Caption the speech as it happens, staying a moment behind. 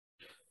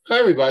Hi,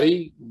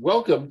 everybody.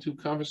 Welcome to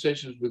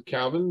Conversations with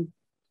Calvin,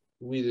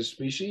 We the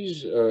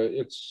Species.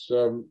 It's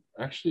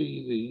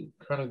actually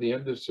the kind of the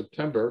end of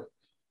September,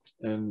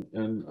 and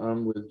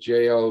I'm with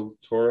JL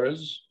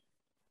Torres,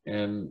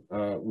 and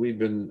we've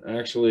been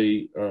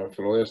actually for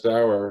the last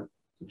hour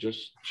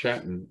just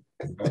chatting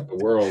about the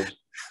world,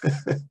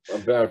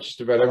 about just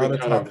about every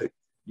kind of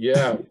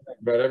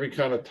about every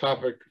kind of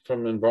topic,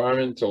 from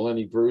environment to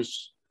Lenny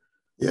Bruce,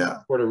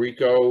 Puerto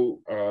Rico,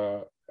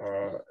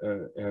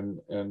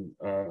 and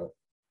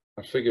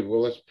I figured,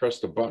 well, let's press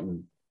the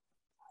button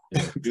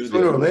and do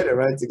sooner this. or later,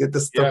 right? To get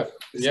this stuff,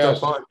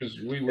 stuff on. Because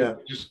we would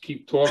just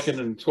keep talking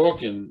and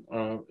talking.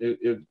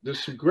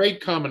 There's some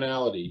great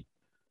commonality.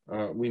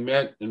 We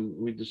met and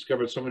we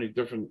discovered so many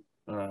different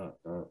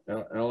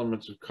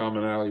elements of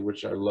commonality,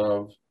 which I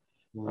love.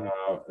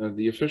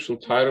 The official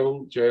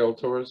title, J.L.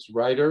 Torres,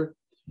 writer,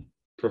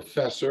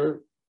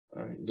 professor.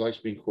 He likes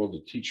being called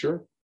a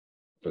teacher,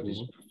 but he's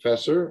a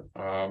professor.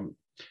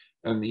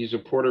 And he's a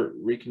Puerto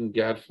Rican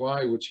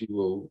Gadfly, which he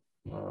will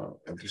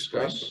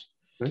discuss.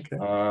 Okay.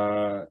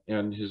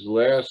 And his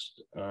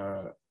last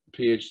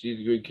PhD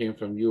degree came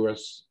from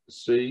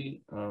USC,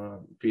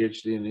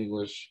 PhD in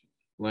English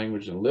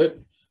Language and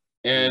Lit.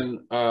 And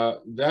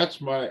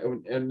that's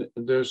and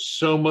there's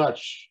so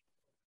much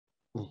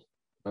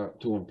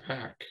to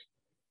unpack.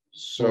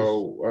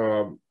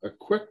 So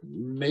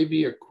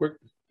maybe a quick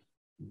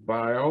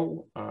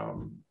bio.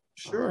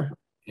 Sure.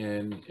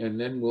 And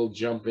then we'll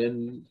jump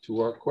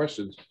into our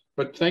questions.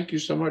 But thank you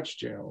so much,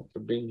 JL, for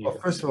being here. Well,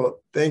 first of all,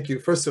 thank you.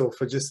 First of all,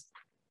 for just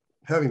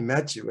having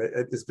met you.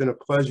 It's been a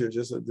pleasure,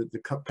 just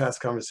the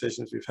past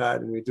conversations we've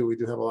had, and we do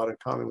have a lot in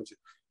common,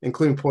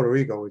 including Puerto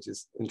Rico, which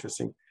is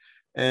interesting,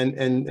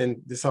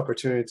 and this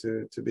opportunity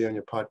to be on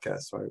your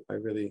podcast. So I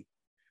really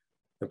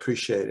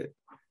appreciate it.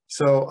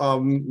 So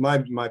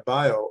my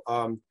bio.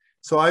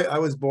 So I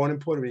was born in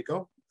Puerto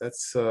Rico.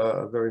 That's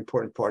a very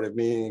important part of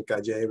me, in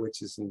Calle,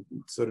 which is in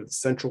sort of the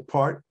central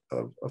part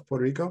of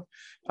Puerto Rico.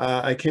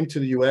 I came to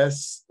the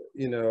U.S.,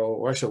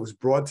 or actually I was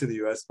brought to the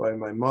U.S. by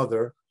my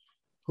mother,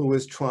 who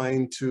was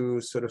trying to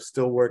sort of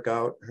still work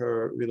out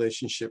her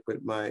relationship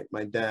with my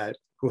dad,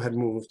 who had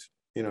moved,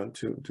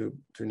 to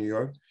New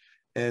York.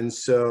 And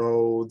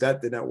so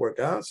that did not work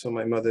out. So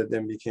my mother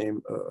then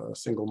became a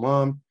single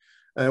mom.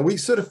 We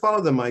sort of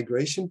followed the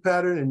migration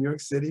pattern in New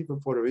York City for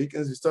Puerto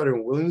Ricans. We started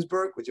in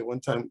Williamsburg, which at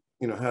one time,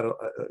 had a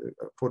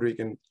Puerto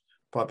Rican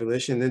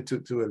population, then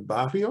to El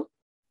Barrio.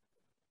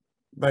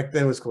 Back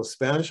then it was called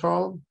Spanish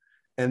Harlem.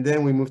 And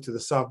then we moved to the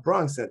South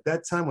Bronx. At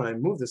that time, when I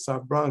moved to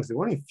South Bronx, there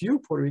were only a few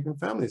Puerto Rican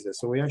families there.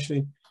 So we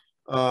actually,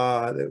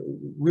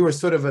 we were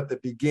sort of at the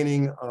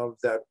beginning of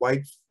that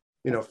white,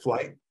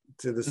 flight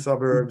to the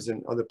suburbs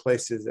and other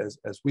places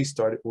as we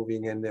started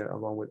moving in there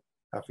along with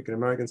African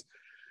Americans.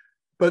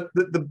 But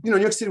New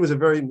York City was a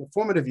very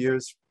formative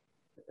years,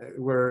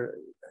 were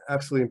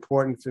absolutely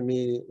important for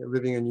me,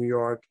 living in New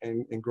York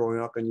and growing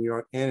up in New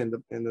York and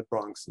in the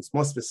Bronx, and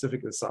more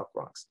specifically the South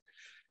Bronx.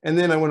 And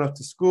then I went off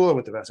to school. I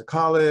went to Vassar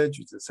College,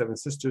 which is a Seven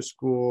Sisters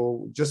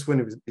school. Just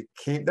when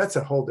became, that's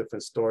a whole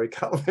different story,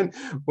 Calvin.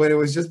 When it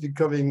was just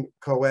becoming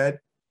co-ed,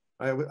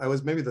 I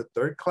was maybe the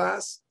third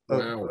class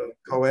of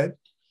co-ed.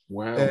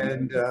 Wow.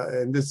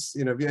 And this,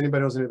 if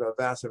anybody knows anything about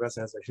Vassar has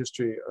a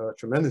history, a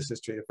tremendous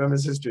history, a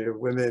feminist history of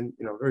women,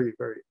 very,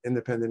 very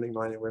independently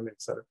minded women,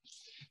 et cetera.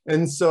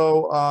 And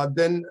so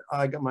then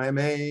I got my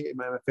M.A.,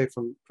 my M.F.A.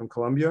 from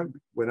Columbia,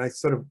 when I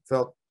sort of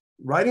felt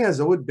writing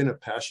has always been a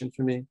passion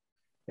for me.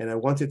 And I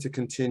wanted to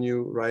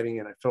continue writing,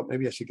 and I felt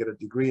maybe I should get a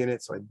degree in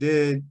it. So I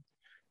did.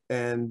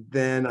 And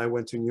then I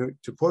went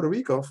to Puerto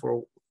Rico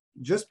for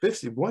just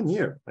basically 1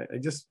 year. I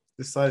just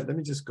decided, let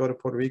me just go to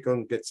Puerto Rico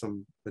and get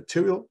some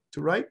material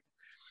to write.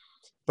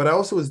 But I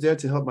also was there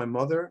to help my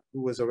mother,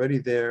 who was already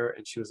there,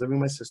 and she was living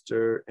with my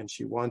sister, and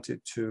she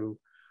wanted to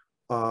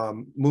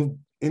move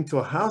into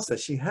a house that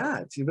she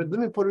had. She had been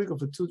living in Puerto Rico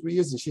for 2-3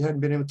 years, and she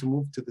hadn't been able to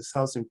move to this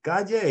house in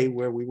Calle,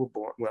 where we were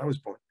born, where I was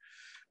born.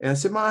 And I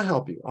said, Ma, I'll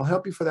help you. I'll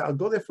help you for that. I'll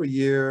go there for a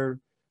year,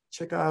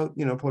 check out,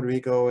 Puerto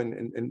Rico,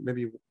 and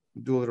maybe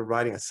do a little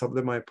writing. I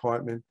sublet my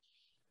apartment.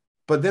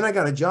 But then I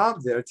got a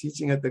job there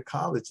teaching at the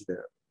college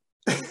there.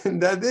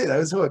 And that's it. I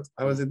was hooked.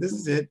 I was like, this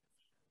is it.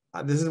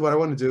 This is what I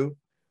want to do.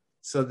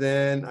 So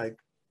then I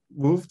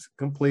moved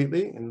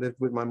completely and lived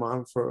with my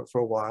mom for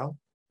a while.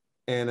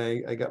 And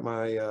I got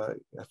I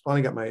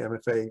finally got my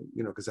M.F.A.,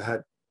 because I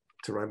had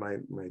to write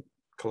my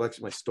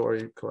collection, my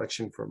story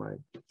collection for my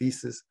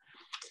thesis.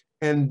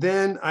 And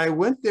then I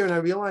went there and I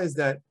realized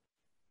that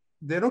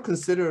they don't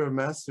consider a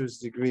master's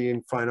degree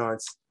in fine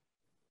arts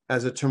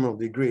as a terminal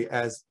degree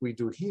as we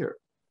do here.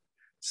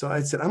 So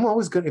I said, I'm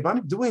always good, if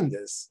I'm doing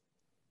this,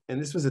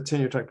 and this was a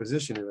tenure track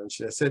position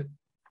eventually, I said,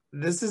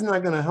 this is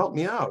not gonna help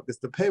me out because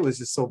the pay was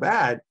just so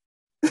bad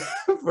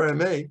for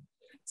MA.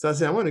 So I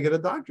said, I'm gonna get a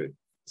doctorate.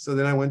 So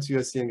then I went to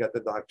USC and got the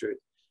doctorate,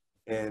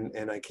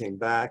 and I came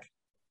back.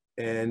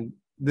 And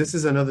this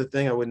is another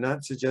thing I would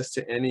not suggest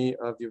to any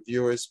of your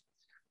viewers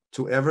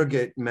to ever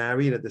get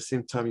married at the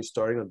same time you're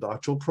starting a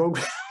doctoral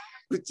program,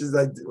 which is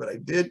what I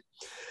did.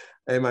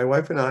 And my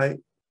wife and I,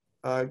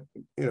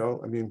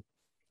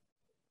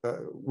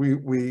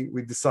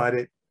 we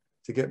decided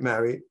to get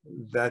married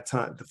that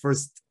time, the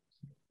first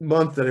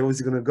month that I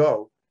was going to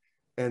go.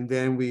 And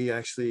then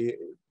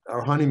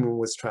our honeymoon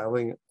was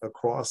traveling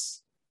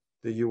across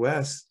the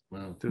US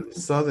through the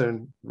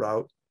southern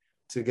route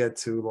to get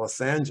to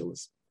Los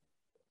Angeles.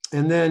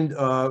 And then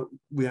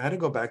we had to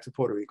go back to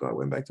Puerto Rico. I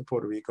went back to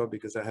Puerto Rico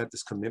because I had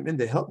this commitment.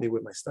 They helped me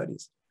with my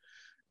studies.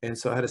 And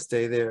so I had to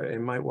stay there.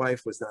 And my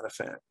wife was not a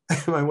fan.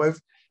 My wife,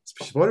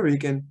 she's Puerto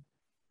Rican,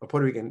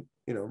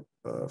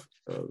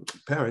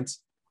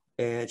 parents.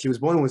 And she was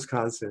born in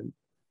Wisconsin,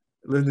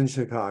 lived in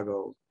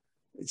Chicago.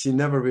 She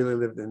never really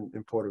lived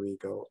in Puerto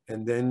Rico.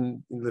 And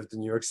then lived in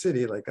New York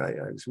City, like I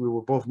we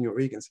were both New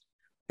Yorkers.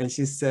 And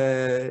she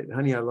said,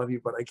 honey, I love you,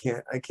 but I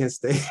can't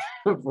stay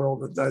for all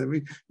the time.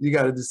 You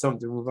got to do something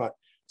to move on.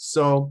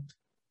 So,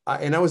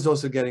 and I was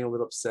also getting a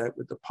little upset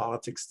with the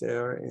politics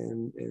there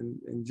and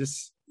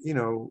just,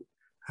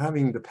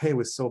 having the pay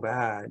was so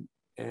bad.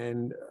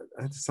 And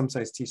I had to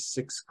sometimes teach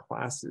 6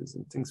 classes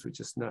and things were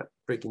just not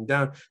breaking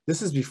down.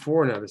 This is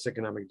before now this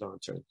economic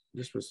downturn.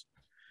 This was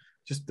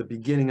just the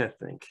beginning, I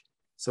think.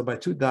 So by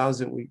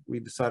 2000, we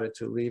decided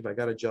to leave. I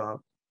got a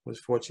job, was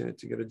fortunate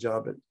to get a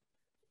job at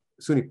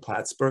SUNY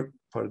Plattsburgh,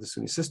 part of the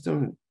SUNY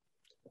system,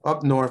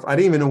 up north. I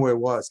didn't even know where it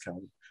was,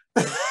 Calvin.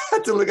 I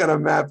had to look at a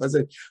map. I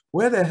said,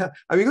 where the hell?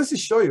 I mean, it goes to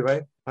show you,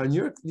 right?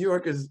 New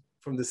Yorkers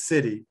from the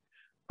city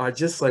are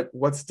just like,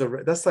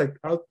 that's like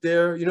out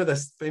there,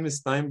 that famous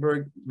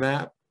Steinberg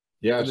map?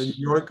 Yes. The New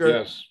Yorker?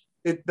 Yes.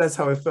 That's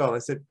how it felt. I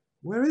said,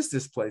 where is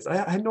this place?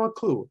 I had no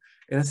clue.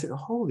 And I said,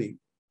 holy,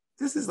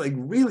 this is like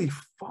really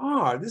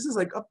far. This is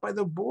like up by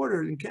the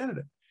border in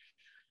Canada.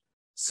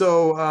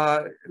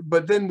 So,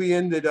 but then we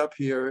ended up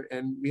here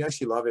and we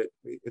actually love it.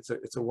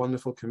 It's a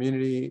wonderful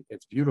community.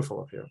 It's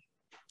beautiful up here.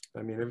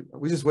 I mean,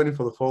 we're just waiting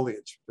for the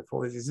foliage. The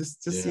foliage is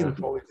just seeing the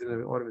foliage in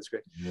the autumn is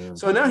great. Yeah.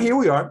 So now here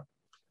we are.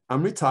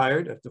 I'm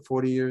retired after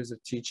 40 years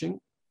of teaching,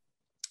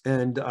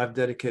 and I've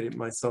dedicated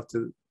myself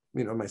to,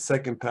 my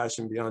second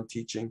passion beyond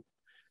teaching,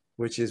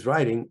 which is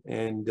writing.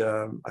 And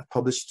I've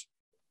published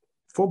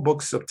 4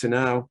 books up to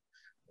now.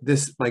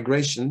 This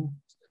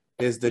Migration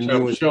is the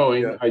newest. I'm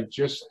showing. Yeah.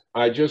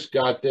 I just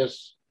got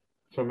this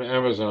from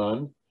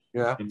Amazon.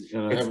 Yeah.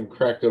 And I haven't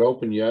cracked it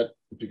open yet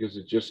because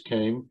it just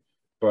came.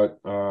 But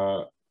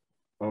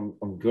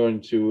I'm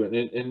going to. And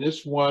in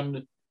this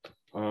one,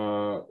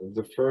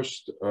 the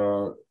first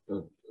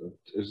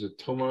is it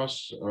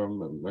Tomas?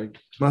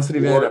 Tomas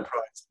Rivera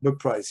Book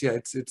Prize. Yeah,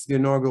 it's the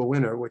inaugural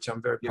winner, which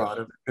I'm very proud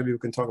of. Maybe we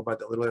can talk about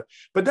that a little later.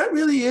 But that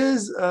really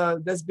is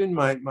that's been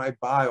my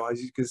bio.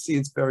 As you can see,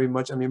 it's very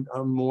much. I mean,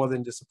 I'm more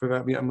than just a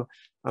provider. I mean,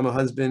 I'm a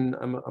husband.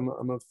 I'm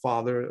a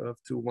father of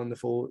 2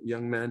 wonderful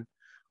young men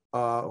who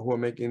are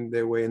making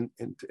their way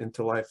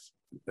into life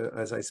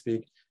as I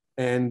speak.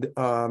 And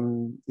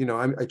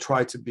I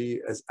try to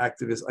be as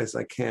active as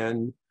I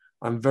can.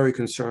 I'm very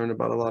concerned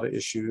about a lot of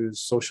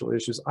issues, social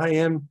issues. I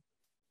am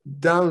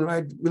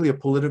downright really a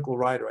political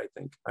writer, I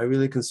think. I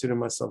really consider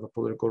myself a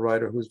political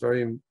writer who's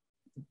very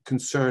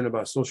concerned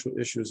about social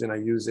issues, and I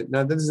use it.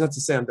 Now, this is not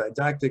to say I'm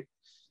didactic,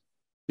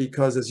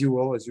 because as you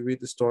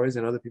read the stories,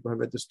 and other people have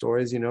read the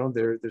stories,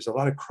 there's a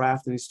lot of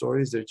craft in these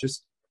stories. They're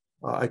just,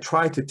 I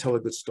try to tell a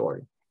good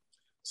story.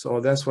 So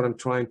that's what I'm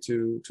trying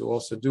to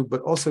also do,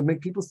 but also make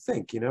people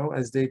think,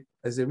 as they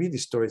read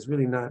these stories,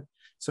 really not,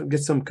 so get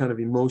some kind of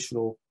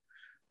emotional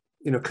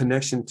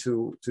connection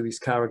to these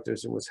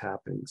characters and what's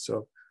happening.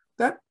 So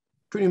that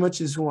pretty much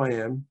is who I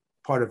am,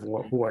 part of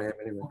who I am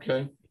anyway.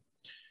 Okay.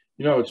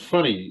 It's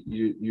funny,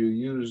 you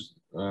used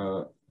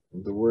the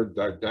word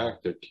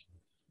didactic.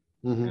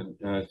 And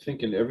I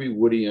think in every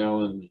Woody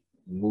Allen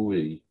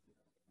movie,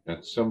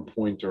 at some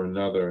point or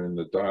another in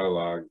the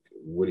dialogue,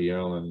 Woody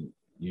Allen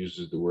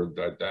uses the word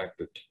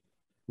didactic.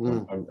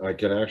 I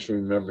can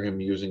actually remember him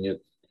using it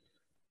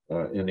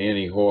in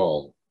Annie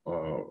Hall.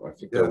 I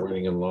think they're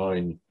waiting in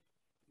line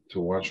to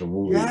watch a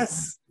movie.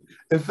 Yes.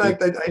 In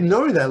fact, I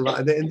know that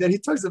line. And then he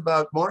talks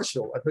about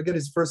Marshall. I forget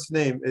his first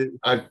name.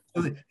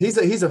 He's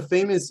a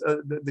famous,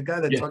 the guy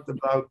that talked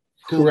about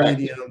cool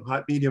medium,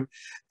 hot medium.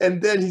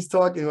 And then he's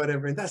talking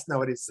whatever, and that's not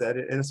what he said.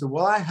 And I said,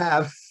 well, I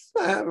have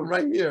him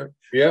right here,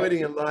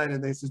 waiting in line.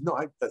 And they says, no,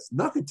 that's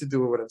nothing to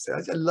do with what I'm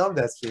saying. I love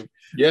that scene.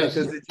 Yes.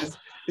 Because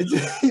it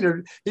just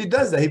he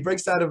does that. He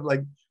breaks out of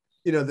like,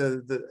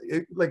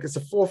 like it's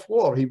a fourth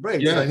wall. He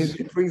breaks. Yes. And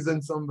he brings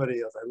in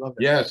somebody else. I love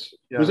that. Yes.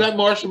 Yeah. Was that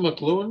Marshall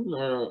McLuhan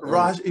or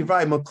Right,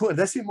 McLuhan? Did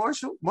I say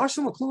Marshall?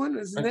 Marshall McLuhan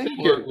is his name?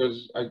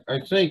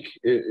 I think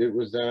it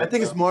was that. I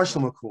think it's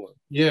Marshall McLuhan.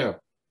 Yeah.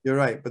 You're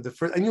right. But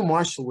I knew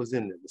Marshall was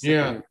in it.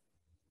 Yeah.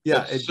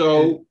 Yeah. It's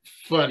so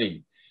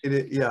funny.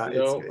 It's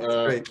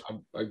great.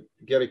 I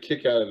get a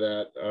kick out of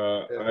that.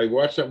 I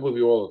watch that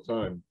movie all the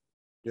time.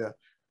 Yeah.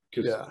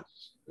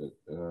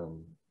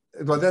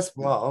 Well, that's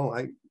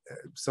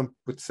some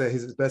would say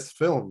his best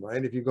film,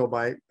 right? If you go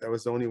by, that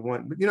was the only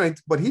one. But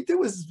what he did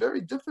was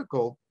very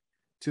difficult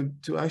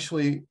to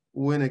actually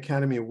win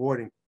Academy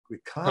Award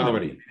with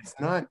comedy. It's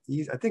not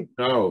easy. I think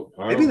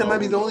maybe that might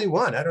be the only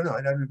one. I don't know.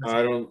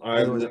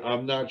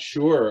 I'm not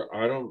sure.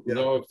 I don't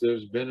know if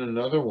there's been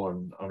another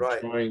one. I'm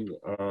trying.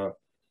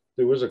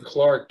 there was a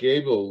Clark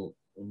Gable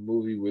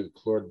movie with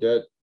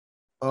Claudette.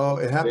 Oh,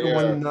 it happened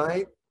one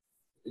night.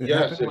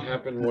 Yes, it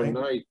happened one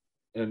night.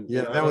 And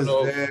yeah, and that was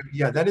very,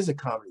 yeah, that is a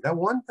comedy. That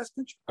won Best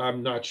Picture?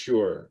 I'm not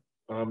sure.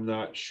 I'm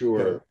not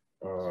sure.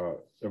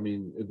 I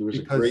mean, there was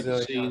Because, a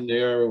great scene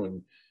there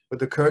when with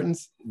the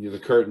curtains. the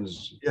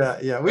curtains. Yeah,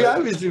 yeah. We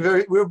obviously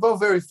we're both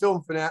very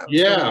film fanatics.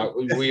 Yeah,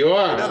 we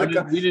are.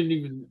 We didn't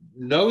even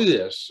know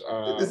this.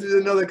 This is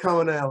another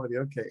commonality.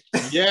 Okay.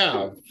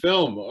 Yeah,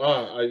 film.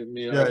 I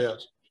mean,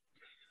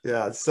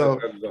 yeah. So.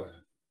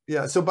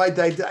 Yeah, so I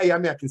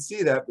mean, I can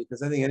see that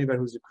because I think anybody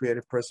who's a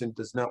creative person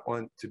does not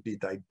want to be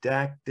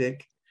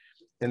didactic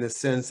in the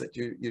sense that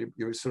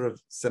you're sort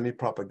of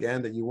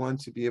semi-propaganda. You want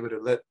to be able to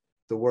let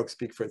the work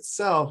speak for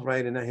itself,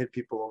 right? And not hit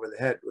people over the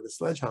head with a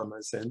sledgehammer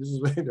and saying, this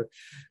is what you do.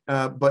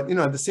 But, you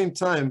know, at the same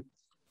time,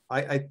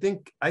 I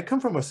think I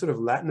come from a sort of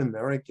Latin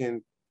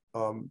American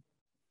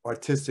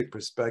artistic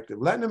perspective.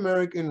 Latin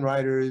American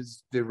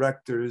writers,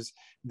 directors,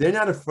 they're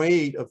not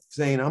afraid of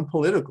saying, I'm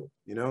political,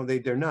 you know,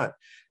 they're not.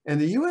 And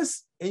the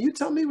US, and you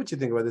tell me what you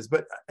think about this,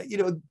 but, you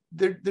know,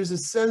 there's a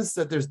sense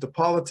that there's the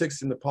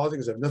politics, and the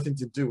politics have nothing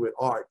to do with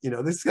art, you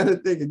know, this kind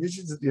of thing, and you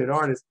should just be an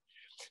artist.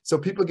 So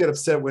people get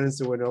upset when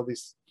all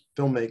these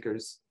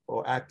filmmakers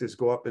or actors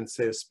go up and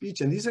say a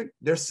speech, and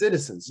they're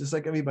citizens, just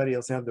like everybody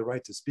else have the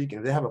right to speak. And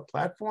if they have a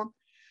platform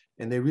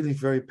and they're really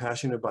very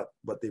passionate about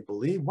what they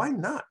believe, why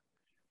not?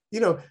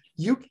 You know,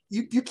 you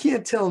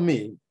can't tell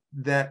me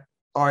that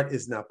art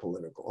is not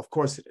political. Of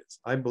course it is.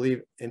 I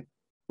believe in,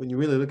 when you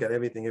really look at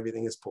everything,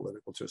 everything is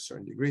political to a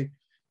certain degree.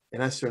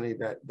 And I certainly,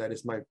 that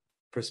is my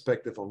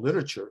perspective on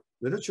literature.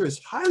 Literature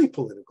is highly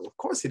political. Of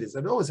course it is.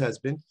 It always has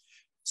been.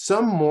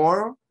 Some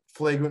more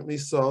flagrantly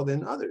so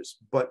than others.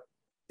 But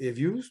if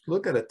you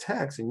look at a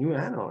text and you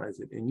analyze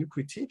it and you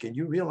critique it,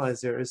 you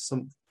realize there is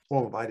some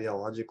form of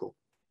ideological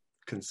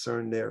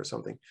concern there or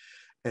something.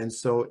 And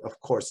so, of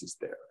course, it's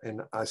there.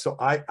 And so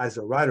I, as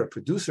a writer,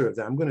 producer of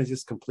that, I'm going to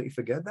just completely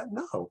forget that?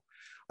 No.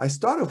 I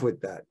start off with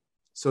that.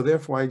 So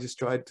therefore, I just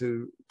tried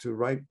to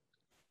write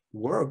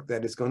work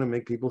that is going to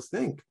make people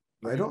think.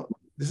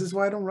 This is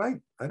why I don't write.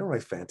 I don't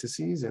write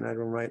fantasies, and I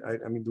don't write,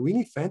 I mean, do we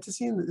need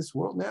fantasy in this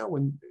world now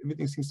when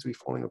everything seems to be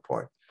falling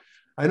apart?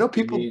 I know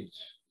people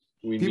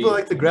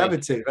like to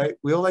gravitate, right?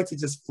 We all like to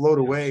just float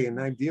away and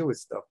not deal with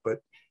stuff, but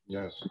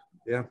yes.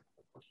 Yeah.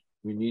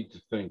 We need to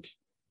think.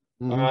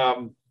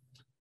 Mm-hmm.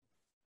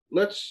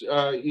 Let's,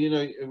 you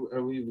know,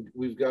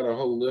 we've got a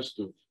whole list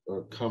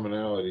of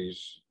commonalities.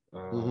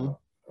 And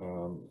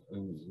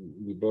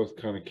we both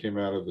kind of came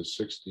out of the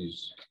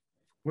 60s.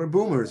 We're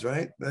boomers,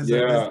 right?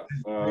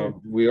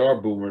 We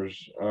are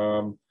boomers.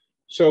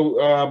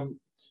 So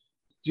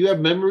do you have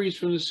memories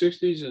from the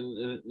 60s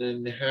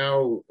and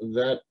how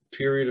that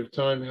period of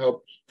time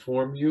helped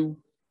form you?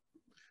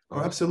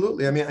 Oh,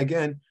 absolutely. I mean,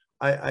 again,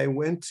 I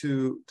went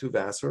to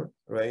Vassar,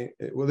 right?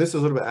 Well, this is a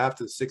little bit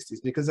after the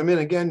 60s, because I mean,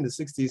 again, the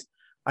 60s,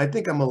 I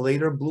think I'm a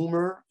later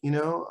bloomer, you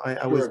know.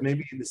 I was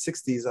maybe in the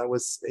 60s, I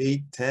was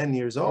 8, 10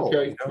 years old.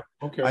 Okay. You know?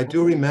 Okay. I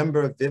do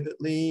remember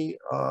vividly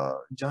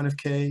John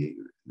F.K.,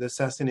 the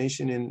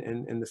assassination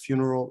and the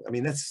funeral. I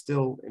mean, that's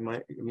still in my,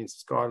 I mean,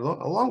 scarred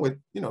along with,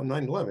 you know,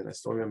 9/11. I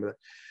still remember that.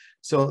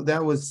 So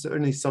that was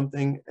certainly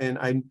something. And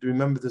I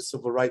remember the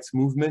civil rights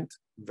movement,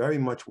 very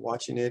much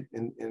watching it,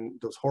 and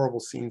those horrible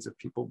scenes of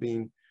people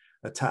being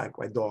attacked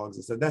by dogs.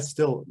 And so that's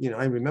still, you know,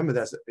 I remember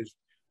that as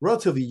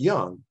relatively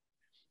young.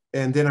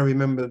 And then I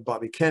remember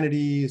Bobby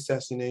Kennedy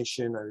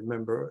assassination. I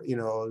remember, you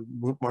know,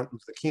 Martin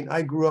Luther King.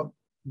 I grew up,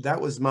 that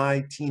was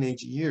my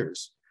teenage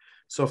years.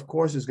 So of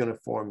course it's going to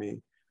form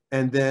me.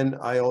 And then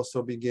I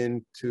also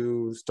begin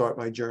to start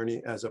my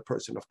journey as a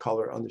person of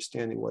color,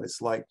 understanding what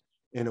it's like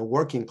in a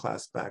working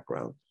class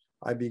background.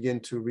 I begin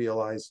to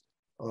realize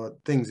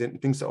things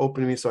to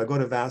open to me. So I go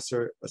to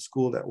Vassar, a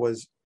school that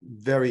was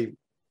very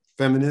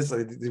feminist.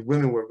 Like, the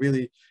women were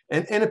really,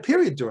 and a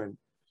period during,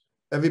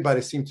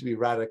 everybody seemed to be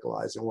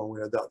radicalized in one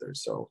way or the other.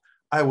 So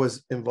I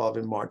was involved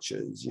in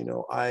marches. You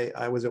know,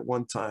 I was at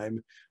one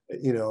time,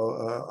 you know,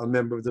 a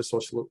member of the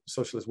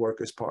Socialist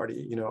Workers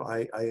Party. You know,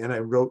 I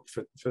wrote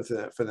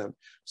for them.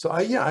 So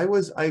I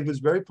was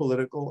very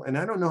political, and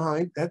I don't know how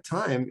at that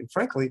time, and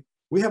frankly,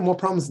 we have more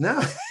problems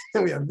now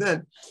than we have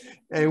then,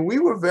 and we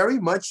were very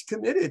much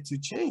committed to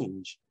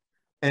change,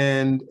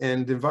 and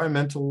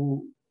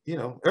environmental, you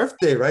know, Earth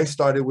Day, right,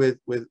 started with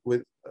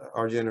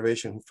our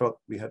generation who felt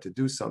we had to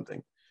do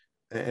something.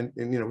 And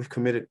you know, we've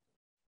committed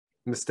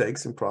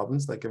mistakes and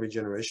problems like every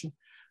generation.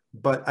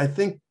 But I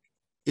think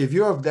if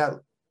you're of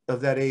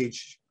that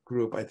age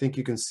group, I think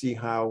you can see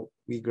how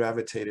we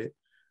gravitated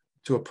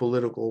to a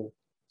political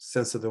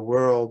sense of the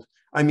world.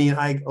 I mean,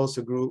 I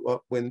also grew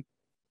up when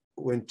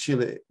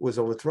Chile was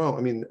overthrown.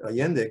 I mean,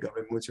 Allende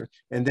government,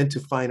 and then to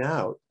find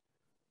out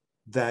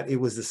that it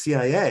was the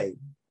CIA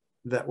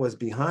that was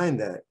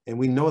behind that, and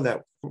we know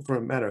that for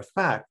a matter of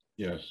fact.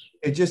 Yes.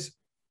 It just,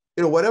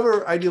 you know,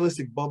 whatever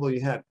idealistic bubble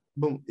you had,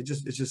 boom, it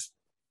just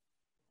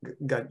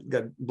got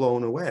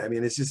blown away. I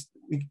mean, it's just,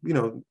 you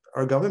know,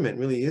 our government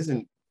really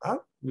isn't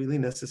really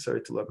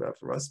necessary to look out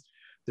for us.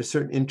 There's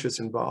certain interests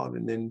involved,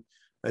 and then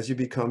as you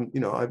become,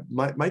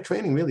 my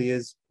training really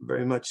is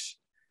very much,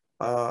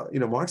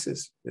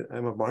 Marxist.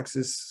 I'm a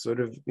Marxist, sort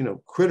of,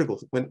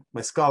 critical. When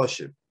my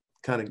scholarship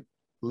kind of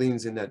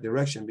leans in that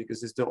direction,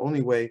 because it's the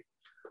only way,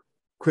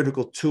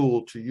 critical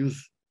tool to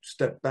use,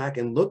 step back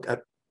and look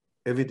at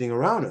everything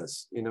around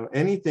us.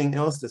 Anything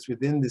else that's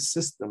within this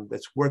system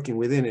that's working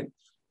within it,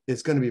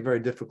 it's going to be very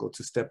difficult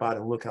to step out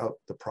and look out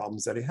the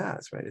problems that it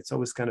has, right? It's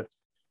always kind of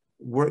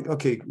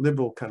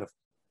liberal kind of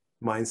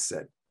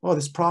mindset. Oh,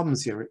 there's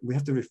problems here. We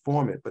have to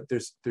reform it, but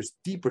there's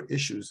deeper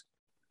issues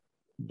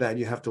that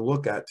you have to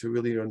look at to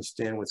really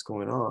understand what's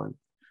going on.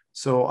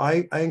 So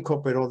I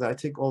incorporate all that. I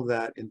take all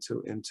that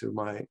into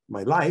my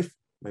life,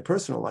 my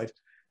personal life,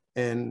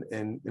 and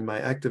in my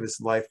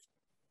activist life,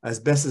 as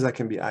best as I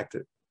can be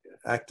active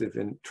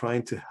in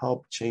trying to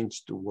help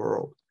change the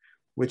world,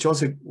 which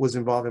also was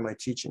involved in my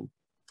teaching.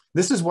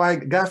 This is why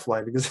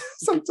Gadfly, because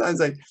sometimes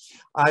define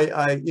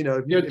that.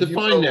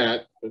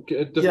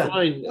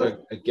 Define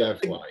a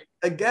Gadfly.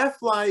 A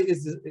Gadfly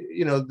is,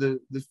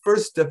 the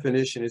first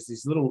definition is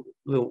these little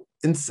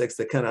insects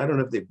that kind of, I don't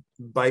know if they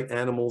bite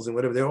animals and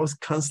whatever, they're always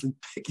constantly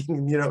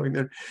picking,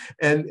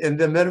 and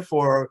the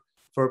metaphor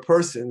for a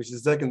person, which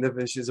is the second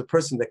definition, is a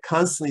person that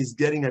constantly is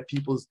getting at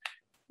people's,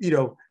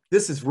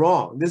 this is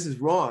wrong,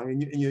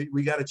 and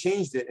we got to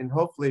change it, and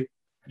hopefully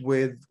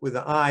with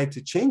an eye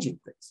to changing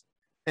things.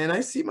 And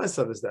I see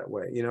myself as that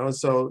way,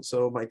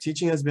 so my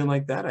teaching has been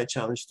like that. I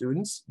challenge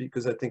students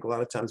because I think a lot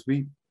of times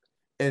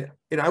and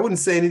I wouldn't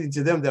say anything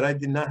to them that I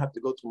did not have to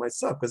go through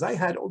myself, because I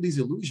had all these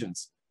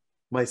illusions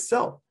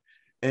myself.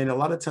 And a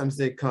lot of times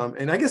they come,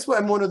 and I guess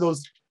I'm one of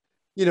those,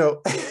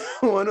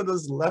 one of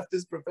those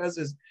leftist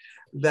professors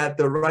that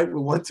the right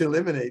would want to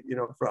eliminate,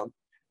 from.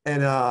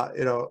 And,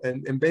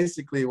 and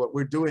basically what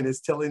we're doing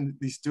is telling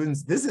these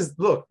students, this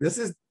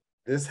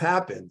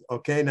happened.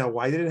 Okay, now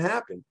why did it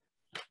happen?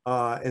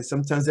 And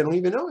sometimes they don't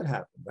even know it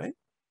happened, right?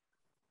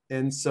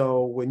 And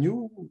so when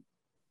you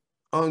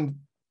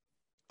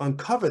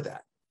uncover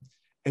that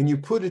and you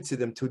put it to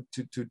them to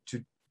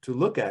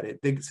look at it,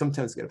 they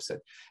sometimes get upset.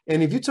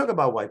 And if you talk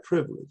about white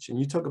privilege and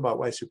you talk about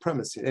white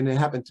supremacy, and they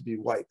happen to be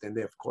white, then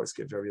they of course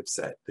get very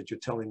upset that you're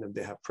telling them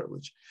they have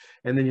privilege.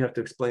 And then you have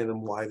to explain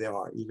them why they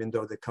are, even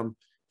though they come,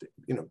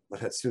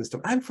 I've had students tell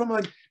me, I'm from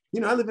I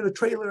live in a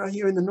trailer out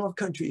here in the North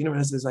Country, and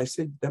as I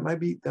said, that might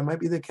be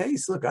the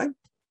case. Look,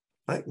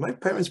 my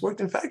parents worked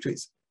in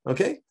factories,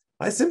 okay?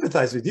 I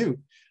sympathize with you.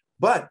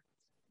 But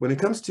when it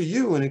comes to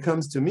you, when it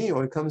comes to me, or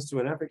when it comes to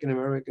an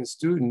African-American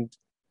student,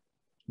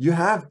 you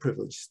have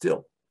privilege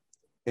still.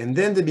 And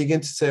then they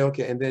begin to say,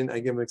 okay, and then I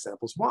give them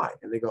examples why.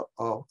 And they go,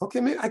 oh,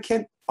 okay, maybe I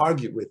can't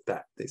argue with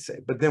that, they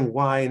say, but then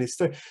why? And it's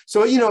so,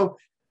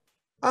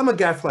 I'm a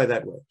Gadfly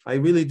that way. I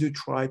really do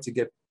try to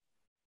get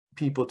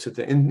people to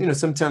the, and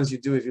sometimes you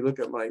do, if you look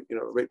at my,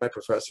 rate my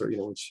professor,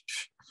 which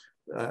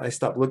I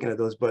stopped looking at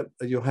those, but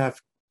you'll have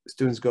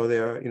students go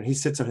there, he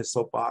sits on his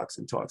soapbox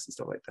and talks and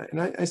stuff like that.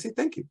 And I say,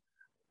 thank you.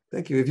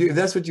 If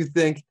that's what you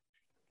think,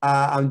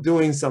 I'm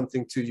doing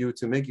something to you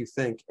to make you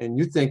think, and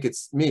you think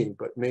it's me,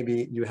 but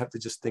maybe you have to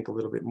just think a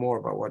little bit more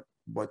about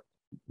what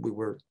we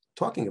were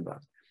talking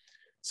about.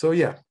 So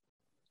yeah,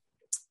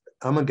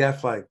 I'm a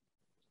Gadfly.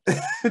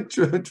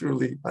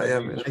 Truly, I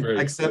am. And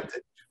I accept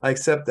it. I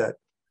accept that.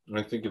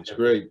 I think it's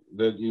great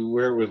that you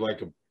wear it with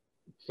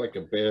it's like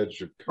a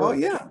badge of courage. Oh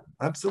yeah,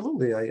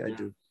 absolutely. I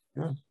do.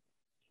 Yeah.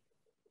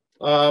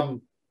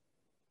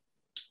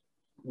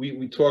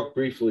 We talked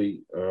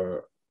briefly.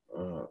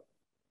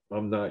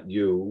 I'm not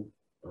you.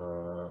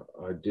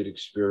 I did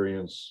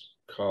experience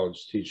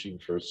college teaching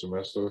for a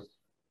semester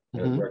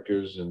at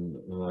Rutgers, and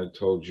I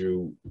told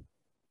you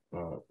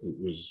it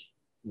was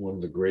one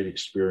of the great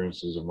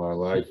experiences of my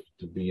life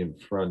to be in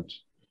front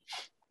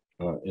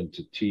and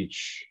to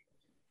teach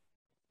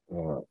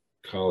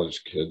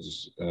college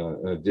kids.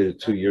 I did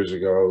it 2 years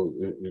ago,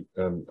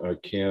 and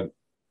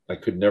I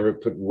could never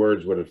put in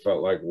words what it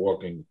felt like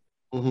walking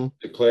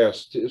to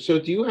class. So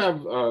do you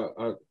have,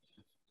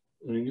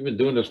 you've been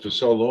doing this for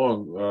so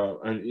long,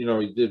 and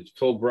you did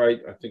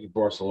Fulbright, I think in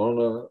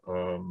Barcelona.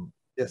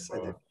 Yes, I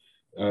did.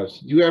 Do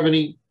you have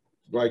any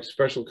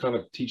special kind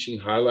of teaching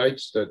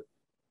highlights that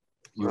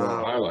you want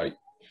to highlight?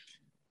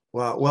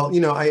 Wow. Well,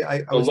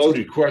 I was a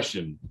loaded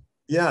question.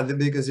 Yeah,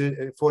 because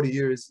in 40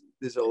 years,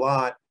 there's a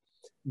lot.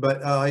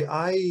 But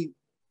I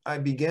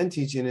began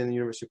teaching in the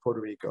University of Puerto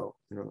Rico,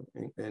 and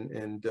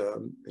in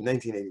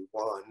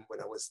 1981,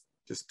 when I was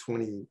just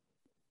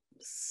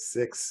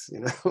 26,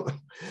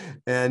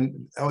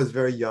 and I was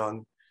very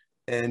young,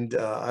 and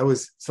I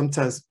was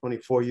sometimes only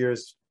 5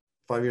 years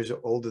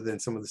older than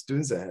some of the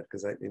students I had,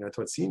 because I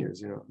taught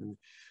seniors, and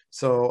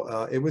so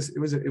it was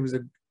a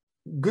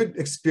good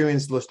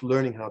experience just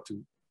learning how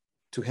to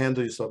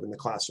handle yourself in the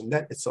classroom.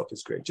 That itself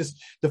is great.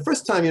 Just the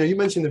first time, you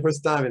mentioned the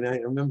first time, and I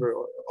remember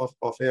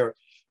off air,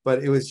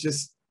 but it was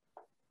just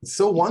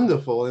so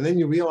wonderful. And then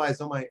you realize,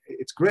 oh my,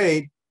 it's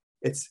great.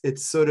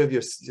 It's sort of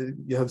you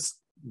have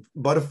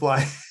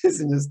butterflies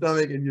in your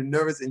stomach and you're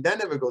nervous, and that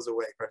never goes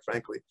away, quite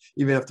frankly,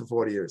 even after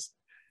 40 years,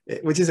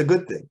 which is a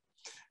good thing,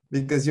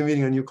 because you're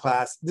meeting a new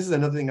class. This is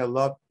another thing I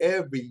love.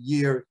 Every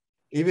year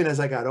Even as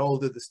I got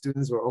older, the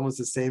students were almost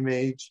the same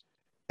age.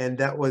 And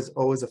that was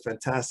always a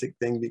fantastic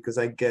thing because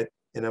and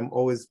I'm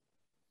always,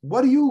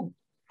 what are you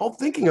all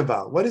thinking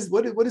about? What is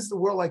the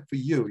world like for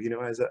you,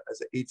 as a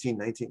 18,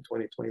 19,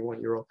 20,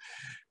 21-year-old?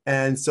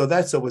 And so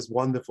that's always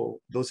wonderful,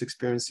 those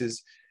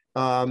experiences.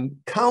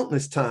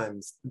 Countless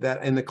times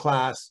that in the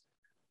class,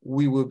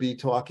 we would be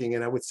talking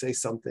and I would say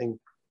something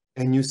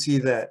and you see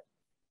that,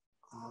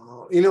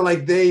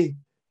 like they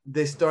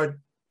start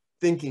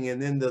thinking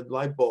and then the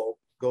light bulb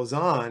goes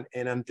on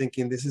and I'm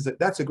thinking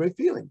that's a great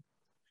feeling.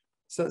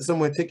 So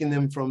someone taking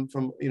them from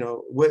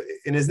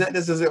and it's not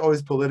necessarily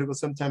always political.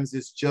 Sometimes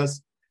it's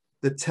just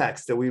the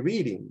text that we're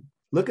reading.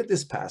 Look at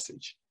this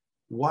passage.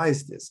 Why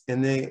is this?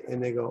 And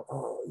they go,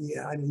 oh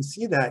yeah, I didn't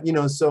see that.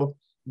 So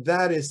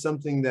that is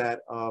something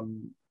that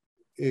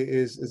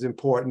is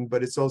important,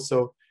 but it's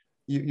also,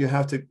 you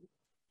have to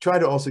try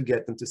to also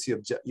get them to see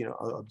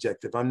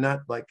objective. I'm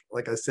not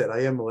like I said, I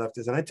am a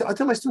leftist, and I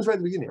tell my students right at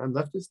the beginning, I'm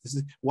leftist. This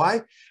is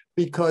why,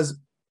 because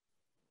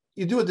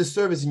you do a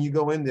disservice and you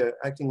go in there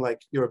acting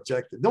like you're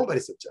objective.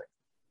 Nobody's objective.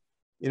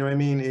 You know what I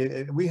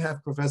mean? We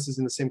have professors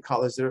in the same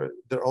college.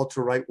 They're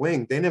ultra right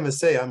wing. They never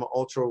say I'm an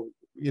ultra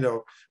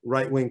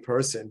right wing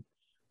person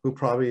who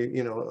probably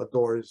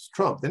adores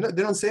Trump. They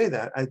don't say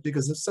that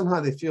because somehow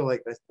they feel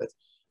like that's. But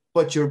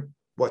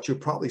what you're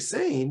probably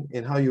saying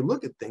and how you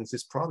look at things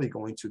is probably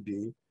going to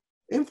be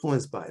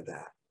influenced by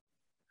that.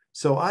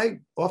 So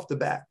off the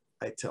bat,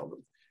 I tell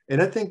them,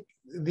 and I think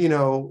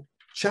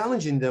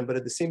challenging them, but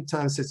at the same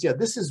time says, yeah,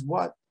 this is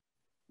what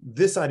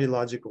this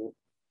ideological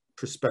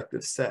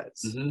perspective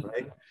says,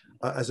 right?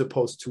 As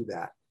opposed to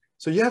that.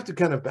 So you have to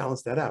kind of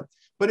balance that out.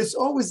 But it's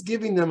always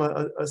giving them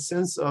a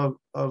sense of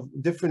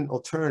different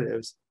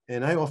alternatives.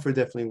 And I offer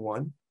definitely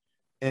one.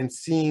 And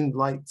seeing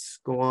lights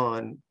go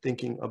on,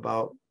 thinking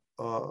about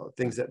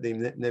things that they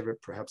never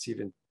perhaps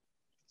even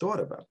thought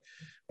about.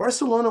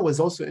 Barcelona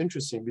was also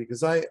interesting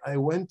because I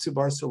went to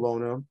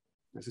Barcelona, it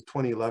was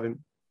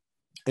 2011.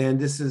 And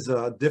this is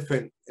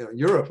different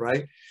Europe,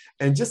 right?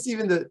 And just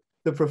even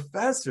the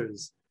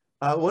professors,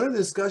 one of the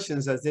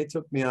discussions as they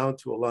took me out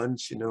to a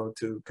lunch,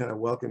 to kind of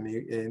welcome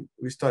me, and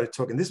we started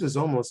talking. This was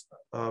almost,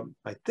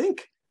 I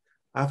think,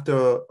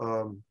 after,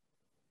 I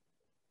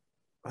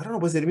don't know,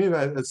 was it maybe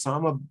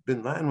Osama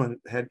bin Laden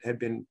had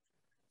been,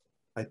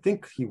 I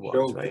think he was,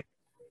 Killed. right?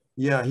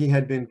 Yeah, he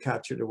had been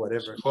captured or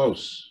whatever. It's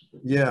close.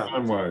 Yeah.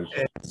 Time-wise.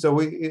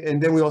 And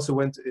then we also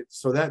went to,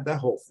 so that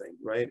whole thing,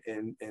 right?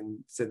 And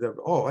said that,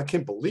 oh, I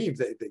can't believe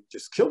they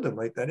just killed him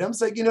like that. And I was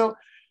like,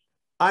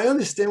 I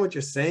understand what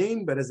you're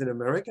saying, but as an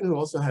American who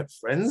also had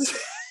friends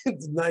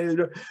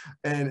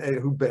and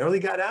who barely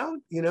got out,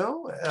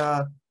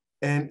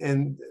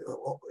 and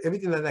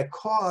everything that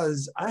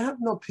caused, I have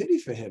no pity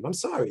for him. I'm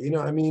sorry,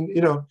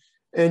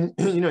 and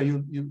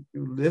you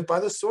live by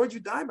the sword, you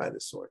die by the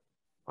sword.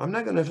 I'm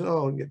not gonna,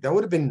 that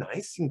would have been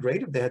nice and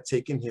great if they had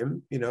taken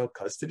him,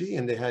 custody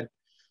and they had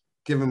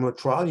given him a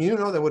trial.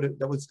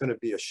 That was gonna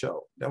be a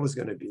show. That was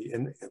gonna be,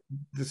 and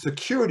the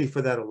security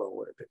for that alone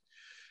would have been.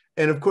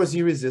 And of course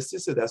he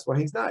resisted, so that's why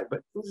he's died.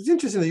 But it's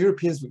interesting, the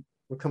Europeans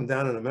would come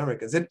down on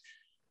Americans. And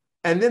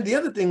then the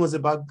other thing was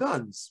about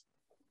guns.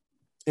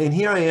 And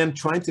here I am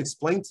trying to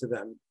explain to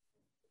them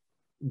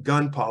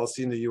gun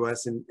policy in the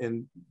US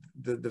and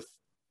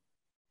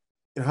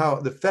how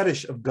the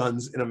fetish of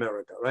guns in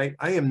America, right?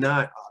 I am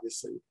not,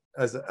 obviously,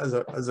 as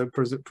a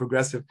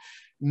progressive,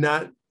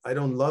 I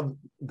don't love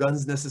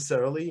guns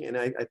necessarily. And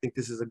I think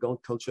this is a gun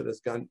culture that's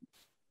gone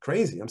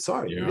crazy. I'm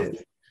sorry, Yeah. it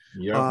is.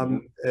 Yeah.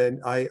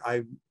 And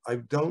I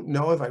don't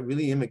know if I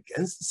really am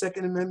against the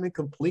Second Amendment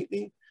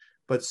completely,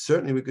 but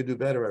certainly we could do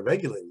better at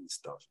regulating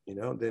stuff,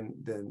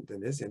 than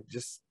this. And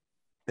just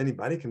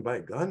anybody can buy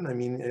a gun. I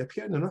mean, up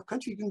here in the North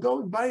Country, you can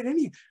go and buy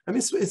it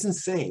it's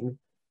insane,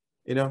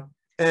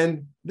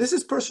 And this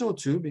is personal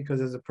too, because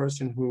as a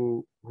person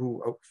who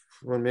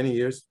for many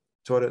years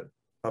taught it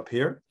up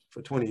here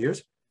for 20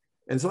 years,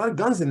 and there's a lot of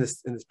guns in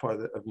this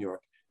part of New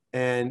York.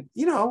 And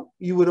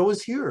you would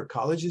always hear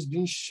colleges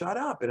being shut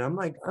up, and I'm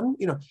like,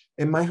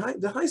 in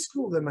the high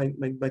school that my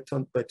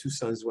two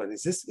sons went,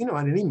 is this,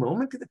 at any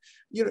moment,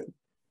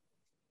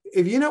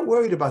 if you're not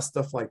worried about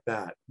stuff like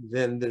that,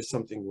 then there's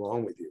something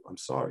wrong with you. I'm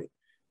sorry,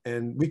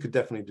 and we could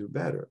definitely do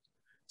better.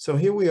 So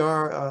here we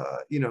are.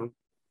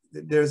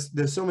 There's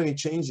so many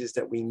changes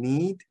that we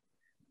need,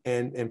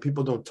 and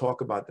people don't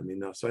talk about them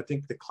enough. So I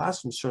think the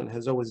classroom certainly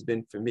has always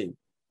been for me,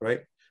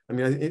 right? I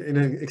mean,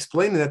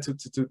 explaining that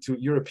to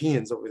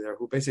Europeans over there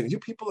who basically, you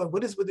people are,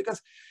 what is with the guns?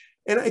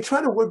 And I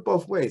try to work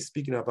both ways,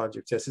 speaking about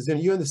your tests,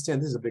 and you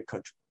understand this is a big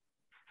country.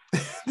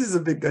 This is a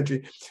big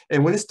country.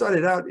 And when it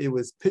started out, it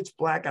was pitch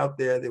black out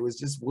there. There was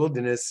just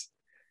wilderness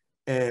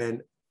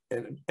and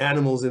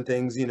animals and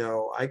things,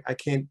 I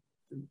can't,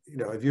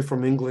 if you're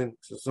from England,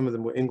 so some of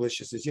them were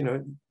English, it says,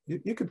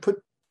 you could put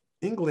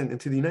England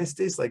into the United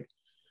States like,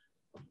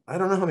 I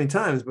don't know how many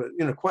times, but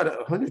quite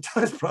 100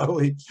 times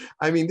probably.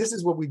 I mean, this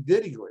is what we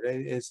did here.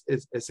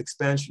 It's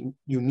expansion.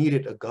 You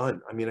needed a gun.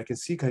 I mean, I can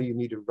see how you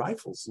needed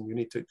rifles and you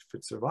need to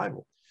for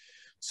survival.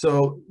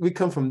 So we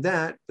come from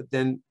that, but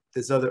then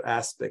there's other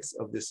aspects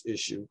of this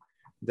issue.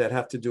 that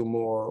have to do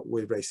more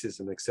with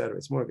racism, et cetera.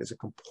 It's a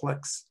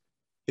complex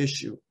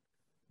issue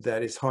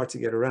that is hard to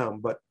get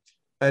around. But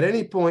at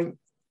any point,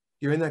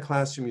 you're in that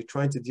classroom, you're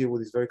trying to deal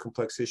with these very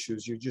complex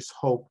issues. You just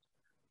hope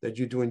that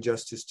you're doing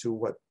justice to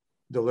what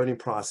the learning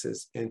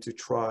process and to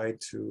try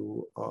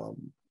to,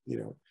 you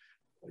know,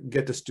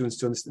 get the students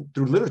to understand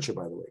through literature,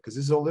 by the way, because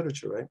this is all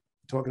literature, right?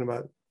 We're talking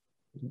about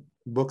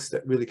books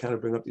that really kind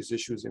of bring up these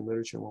issues in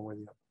literature one way or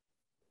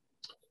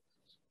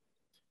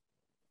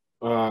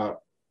the other.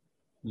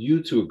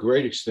 You to a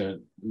great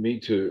extent, me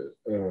to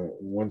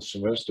one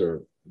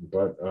semester,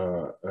 but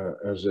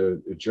as a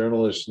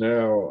journalist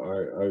now,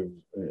 I've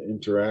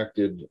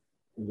interacted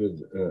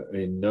with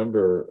a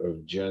number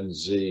of Gen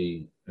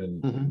Z,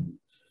 and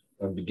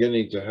I'm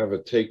beginning to have a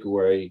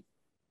takeaway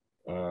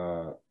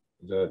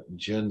that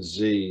Gen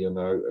Z,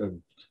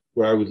 and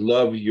where I would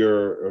love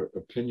your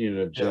opinion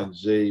of Gen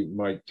Z.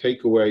 My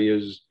takeaway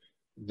is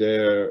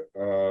they're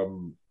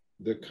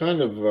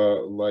kind of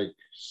like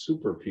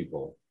super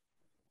people.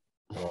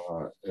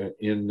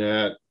 In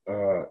that,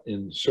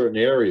 in certain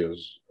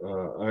areas,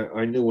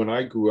 I knew when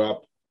I grew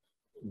up,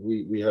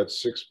 we had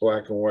 6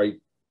 black and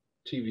white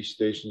TV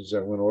stations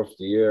that went off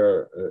the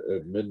air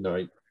at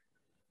midnight,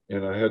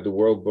 and I had the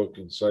World Book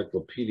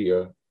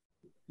Encyclopedia.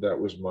 That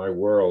was my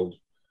world,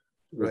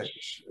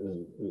 which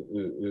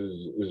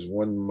is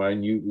one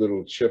minute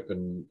little chip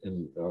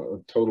in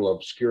total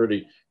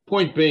obscurity.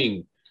 Point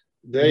being,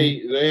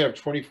 they have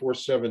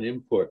 24/7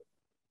 input.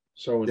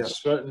 So in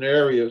certain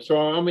areas, so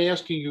I'm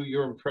asking you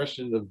your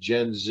impression of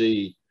Gen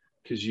Z,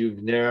 because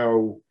you've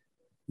now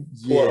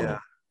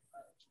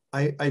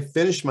I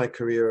finished my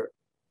career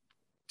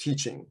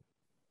teaching,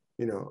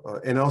 you know,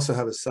 and also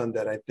have a son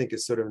that I think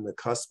is sort of in the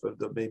cusp of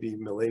the maybe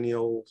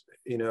millennial,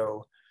 you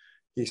know,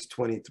 he's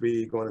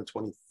 23 going to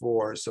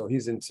 24, so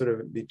he's in sort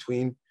of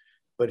between,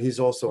 but he's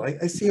also,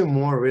 I see him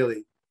more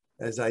really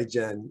as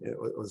Gen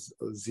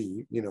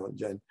Z, you know,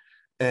 Gen.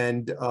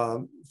 And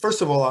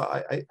first of all,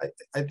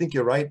 I think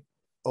you're right.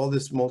 All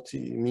this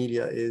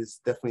multimedia is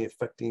definitely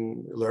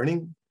affecting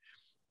learning.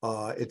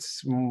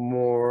 It's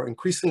more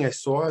increasingly, I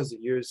saw as the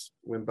years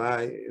went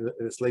by in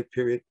this late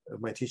period of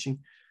my teaching,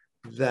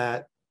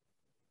 that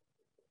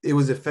it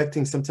was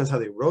affecting sometimes how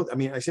they wrote. I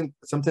mean, I think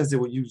sometimes they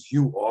would use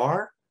 "you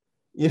are,"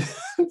 you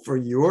know, for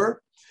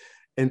 "your,"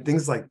 and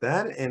things like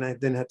that. And I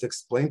then had to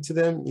explain to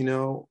them, you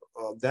know,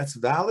 that's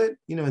valid,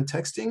 you know, in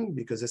texting,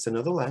 because it's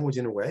another language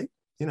in a way.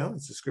 You know,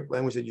 it's a script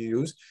language that you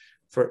use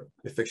for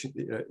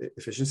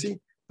efficiency,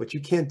 but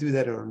you can't do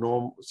that in a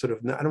normal sort of,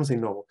 I don't say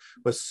normal,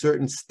 but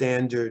certain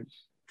standard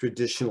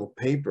traditional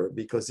paper,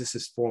 because this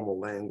is formal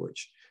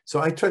language.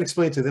 So I try to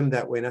explain to them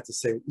that way, not to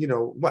say, you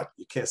know, what,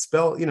 you can't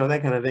spell, you know,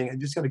 that kind of thing. I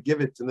just got to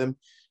give it to them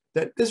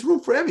that there's room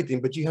for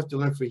everything, but you have to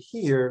learn for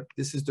here,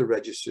 this is the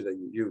register that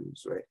you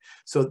use, right?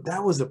 So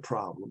that was a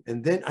problem.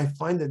 And then I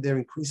find that they're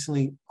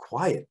increasingly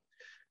quiet.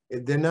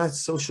 They're not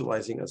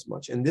socializing as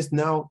much. And this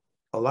now,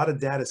 a lot of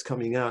data is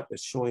coming out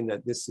that's showing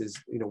that this is,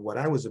 you know, what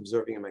I was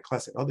observing in my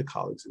class and other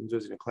colleagues in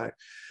Jersey and class.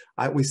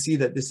 We see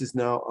that this is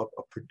now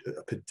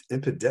an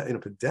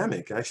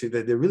epidemic, actually,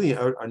 that they really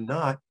are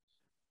not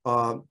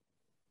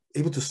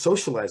able to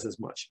socialize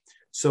as much.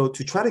 So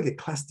to try to get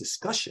class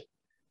discussion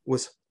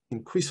was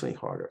increasingly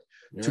harder.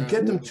 To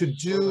get them to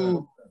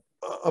do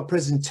a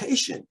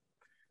presentation,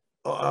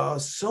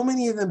 so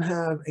many of them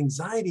have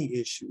anxiety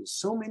issues.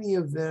 So many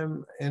of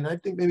them, and I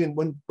think maybe in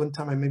one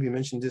time I maybe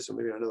mentioned this, or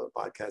maybe on another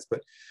podcast,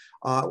 but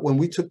when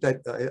we took that,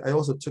 I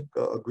also took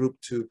a group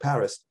to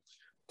Paris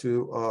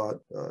to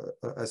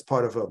as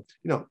part of a,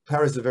 you know,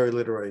 Paris is a very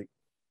literary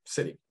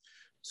city.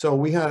 So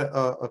we had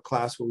a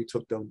class where we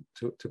took them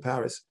to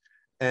Paris.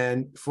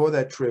 And for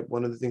that trip,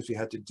 one of the things we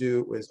had to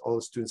do was all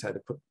the students had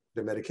to put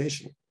their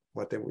medication,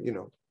 what they were, you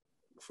know,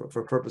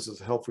 for purposes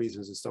of health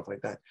reasons and stuff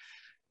like that.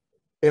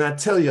 And I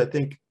tell you, I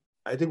think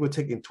we're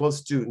taking 12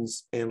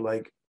 students, and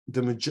like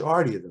the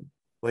majority of them,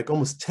 like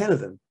almost 10 of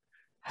them,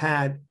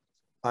 had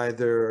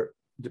either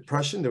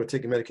depression. They were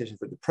taking medication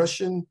for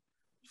depression,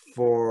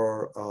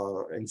 for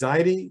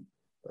anxiety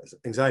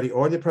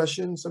or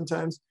depression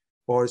sometimes,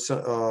 or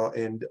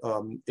and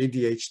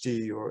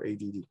ADHD or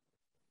ADD.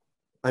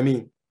 I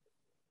mean,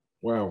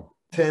 wow,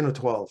 10 or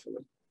 12 of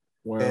them.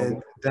 Wow.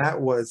 And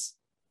that was,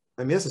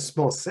 I mean, that's a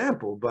small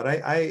sample, but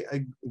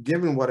I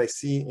given what I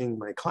see in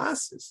my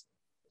classes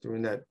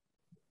during that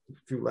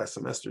few last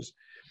semesters,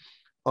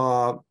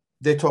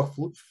 they talk,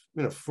 you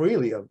know,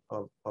 freely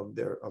of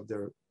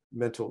their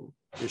mental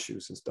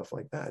issues and stuff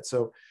like that.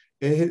 So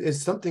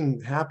it's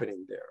something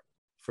happening there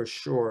for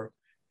sure.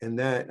 And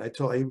that I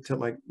would tell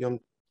my young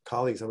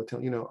colleagues, I would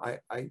tell, you know,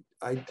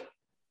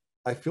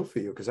 I feel for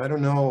you, because I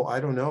don't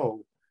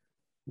know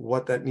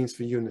what that means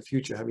for you in the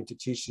future, having to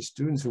teach these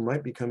students who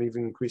might become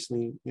even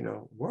increasingly, you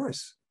know,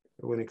 worse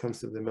when it comes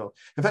to the middle.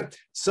 In fact,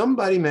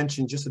 somebody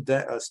mentioned just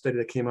a study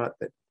that came out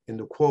that in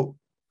the quote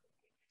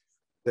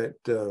that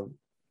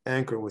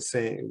Anchor was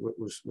saying,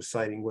 was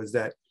citing, was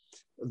that,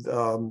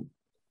 and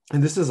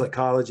this is a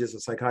psychologist, a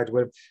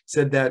psychiatrist,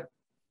 said that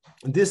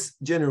this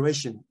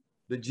generation,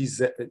 the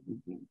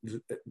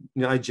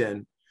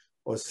I-Gen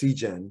or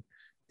C-Gen,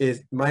 it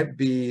might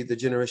be the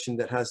generation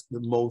that has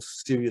the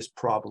most serious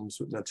problems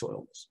with mental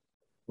illness.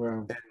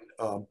 Wow.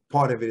 And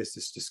part of it is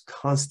this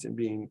constant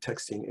being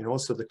texting, and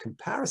also the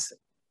comparison,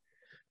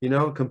 you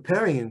know,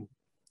 comparing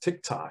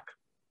TikTok,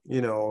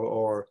 you know,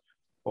 or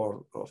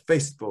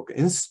Facebook,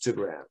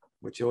 Instagram,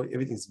 which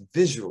everything's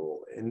visual,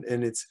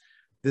 and it's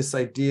this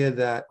idea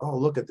that, oh,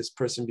 look at this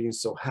person being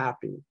so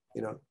happy,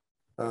 you know.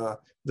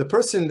 The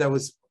person that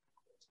was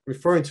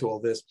referring to all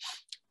this,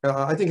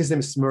 I think his name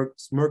is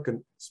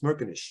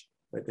Smirkanish,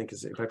 I think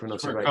is, if I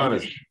pronounce it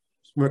right.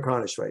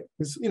 Smirkanish, right?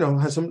 He's, you know,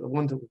 has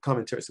one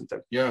commentary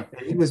sometimes. Yeah.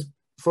 And he was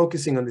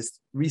focusing on this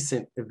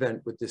recent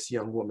event with this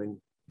young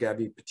woman,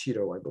 Gabby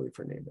Petito, I believe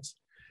her name is,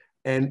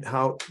 and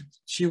how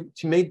she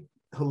made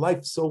her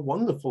life so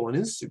wonderful on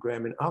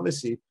Instagram, and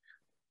obviously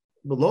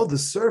below the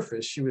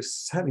surface, she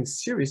was having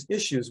serious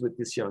issues with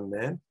this young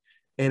man.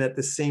 And at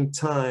the same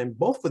time,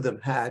 both of them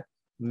had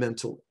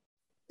mental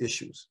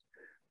issues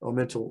or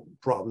mental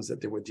problems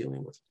that they were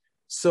dealing with.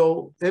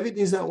 So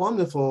everything's not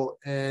wonderful.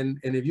 And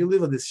if you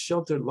live in this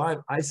sheltered life,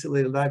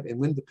 isolated life, and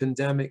when the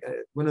pandemic,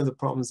 one of the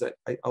problems that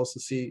I also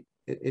see,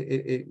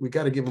 we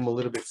got to give them a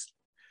little bit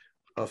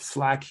of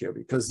slack here,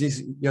 because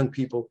these young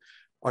people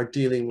are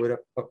dealing with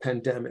a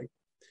pandemic.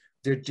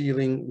 They're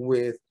dealing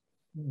with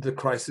the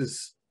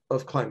crisis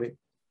of climate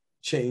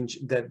change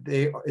that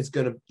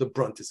the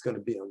brunt is going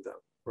to be on them,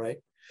 right?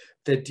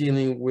 They're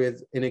dealing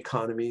with an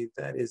economy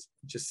that is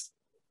just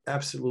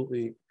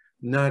absolutely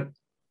not,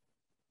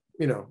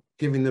 you know,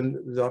 giving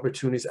them the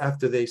opportunities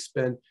after they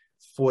spend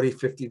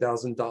 $40,000,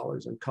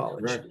 $50,000 in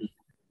college. Right.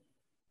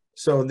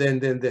 So then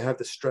they have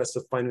the stress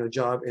of finding a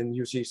job, and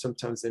usually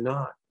sometimes they're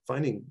not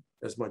finding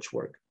as much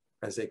work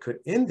as they could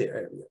in their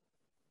area,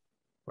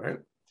 right?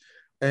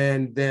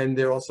 And then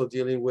they're also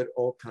dealing with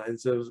all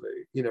kinds of,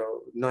 you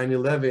know,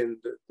 9/11,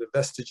 the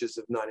vestiges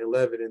of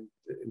 9/11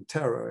 and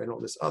terror and all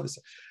this other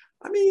stuff.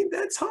 I mean,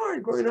 that's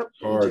hard growing up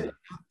in a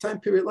time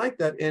period like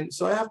that. And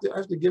so I have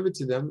to give it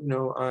to them. You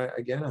know, I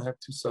have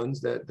two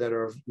sons that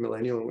are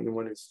millennial, and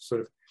one is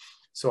sort of,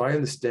 so I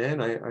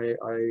understand. I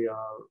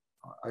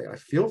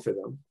feel for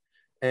them.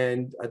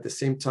 And at the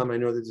same time, I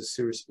know there's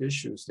serious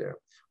issues there.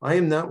 I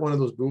am not one of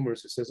those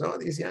boomers who says, oh,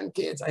 these young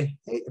kids,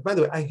 by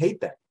the way, I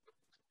hate that.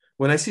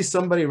 When I see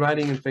somebody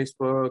writing in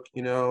Facebook,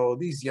 you know,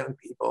 these young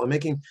people are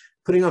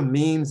putting on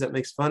memes that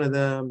makes fun of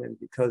them, and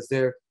because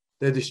they're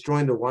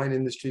destroying the wine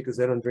industry because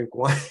they don't drink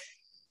wine,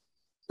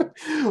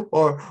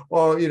 or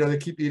you know, they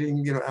keep eating,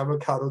 you know,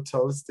 avocado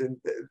toast, and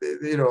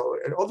you know,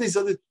 and all these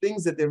other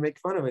things that they make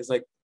fun of. It's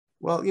like,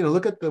 well, you know,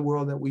 look at the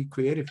world that we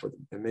created for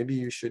them, and maybe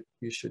you should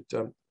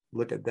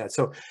look at that.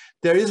 So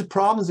there is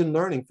problems in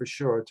learning for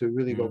sure. To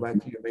really go back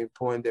to your main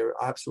point, there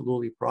are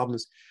absolutely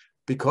problems.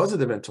 Because of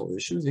the mental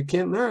issues, they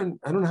can't learn.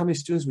 I don't know how many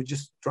students would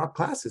just drop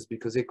classes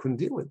because they couldn't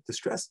deal with the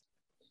stress.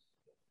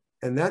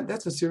 And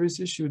that's a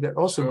serious issue that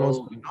also goes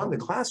beyond the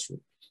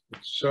classroom.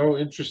 It's so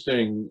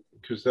interesting,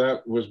 because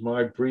that was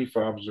my brief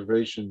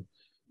observation.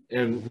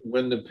 And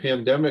when the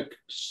pandemic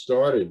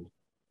started,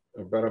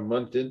 about a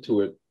month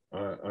into it,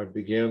 I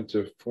began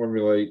to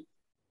formulate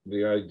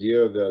the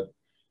idea that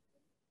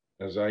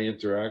as I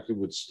interacted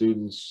with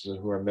students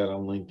who I met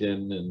on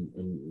LinkedIn,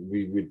 and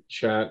we would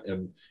chat,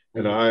 and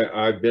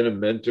I've been a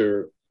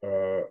mentor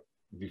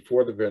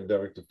before the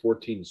pandemic to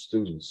 14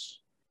 students.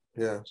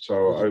 Yeah.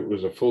 So it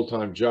was a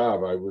full-time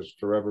job. I was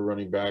forever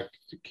running back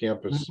to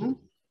campus, to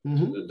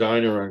the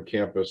diner on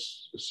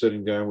campus,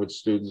 sitting down with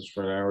students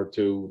for an hour or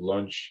two,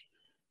 lunch,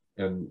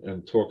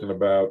 and talking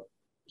about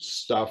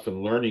stuff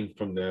and learning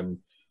from them.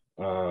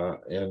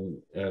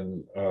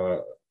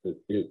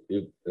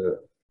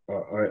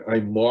 I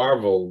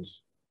marveled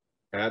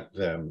at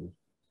them,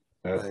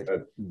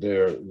 at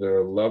their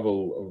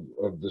level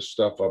of the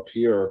stuff up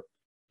here.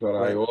 But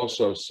I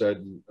also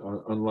said,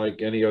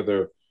 unlike any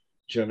other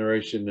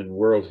generation in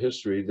world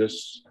history,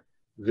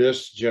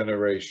 this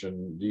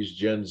generation, these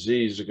Gen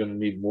Zs, are going to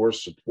need more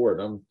support.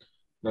 I'm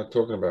not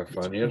talking about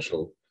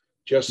financial,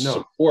 just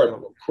support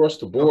across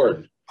the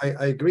board.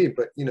 I agree,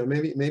 but you know,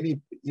 maybe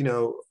you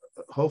know,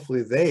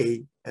 hopefully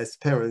they, as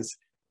parents,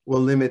 will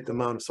limit the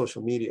amount of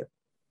social media.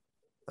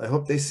 I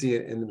hope they see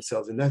it in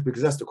themselves, and that's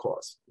because that's the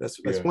cause. That's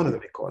one of the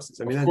big causes.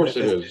 I mean, of course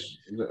it is,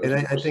 and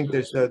I think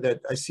there's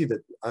that I see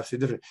that obviously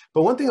different.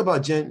 But one thing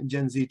about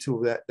Gen Z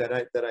too that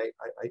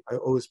I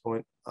always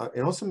point,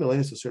 and also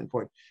millennials to a certain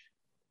point,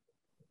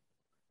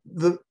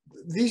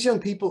 these young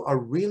people are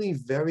really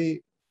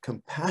very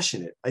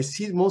compassionate. I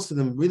see most of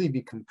them really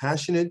be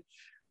compassionate.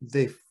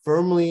 They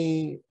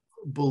firmly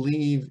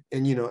believe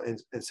in, you know,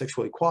 in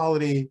sexual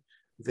equality.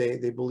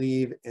 They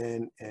believe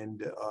in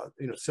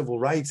you know, civil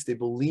rights. They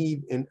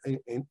believe in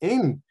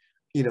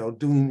you know,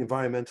 doing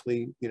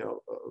environmentally, you know,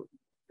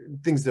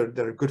 things that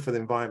are good for the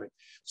environment.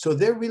 So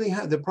they really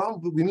have the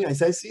problem. We mean,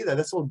 as I see that,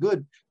 that's all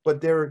good, but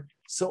they're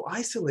so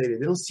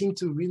isolated. They don't seem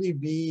to really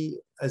be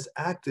as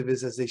active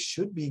as they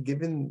should be,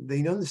 given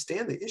they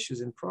understand the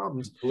issues and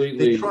problems.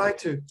 Completely.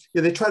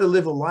 They try to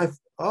live a life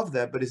of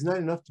that, but it's not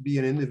enough to be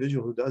an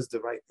individual who does the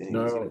right things.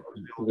 No,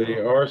 you know, they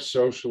are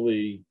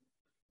socially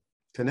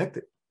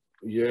connected.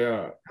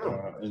 Yeah,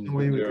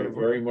 and they're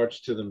very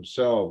much to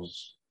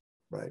themselves.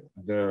 Right.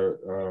 I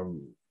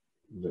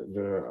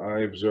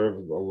observe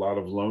a lot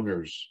of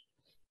loners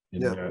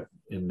in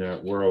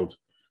that world.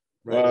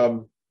 Right.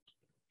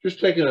 Just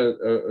taking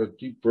a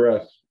deep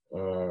breath.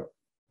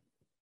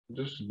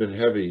 This has been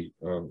heavy.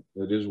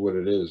 It is what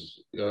it is.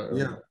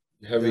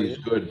 Heavy is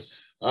good.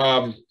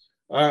 I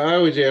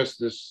always ask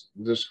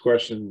this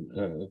question.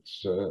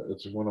 It's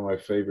one of my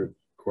favorite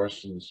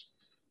questions.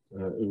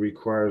 It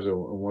requires a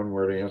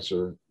one-word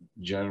answer,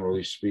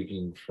 generally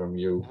speaking, from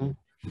you.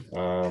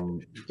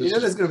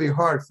 That's going to be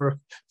hard for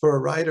a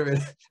writer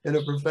and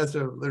a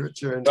professor of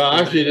literature. And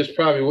actually, this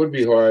probably would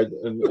be hard,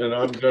 and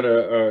I'm going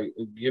to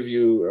give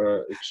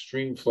you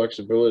extreme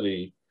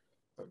flexibility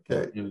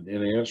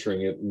in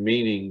answering it.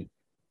 Meaning,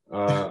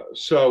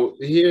 so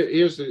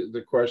here's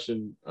the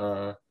question: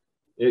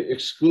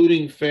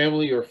 excluding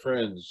family or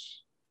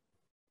friends,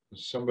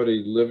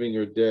 somebody living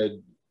or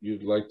dead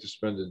you'd like to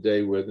spend a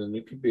day with, and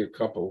it could be a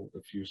couple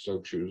if you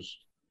so choose.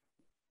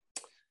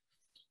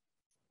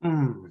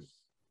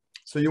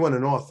 So you want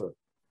an author,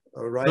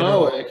 a writer?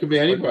 No, it could be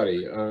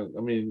anybody. I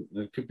mean,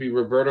 it could be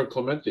Roberto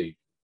Clemente.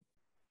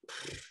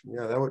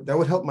 Yeah, that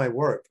would help my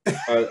work.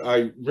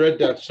 I read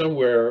that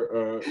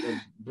somewhere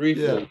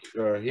briefly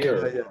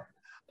here.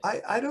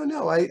 I don't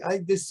know.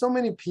 There's so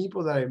many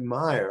people that I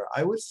admire.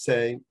 I would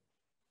say,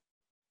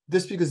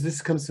 just because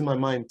this comes to my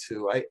mind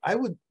too, I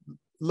would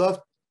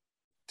love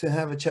to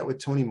have a chat with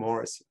Toni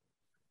Morrison,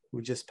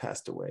 who just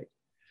passed away,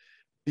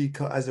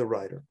 as a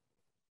writer,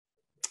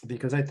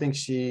 because I think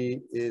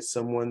she is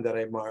someone that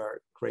I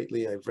admire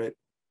greatly. I've read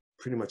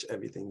pretty much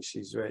everything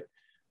she's read,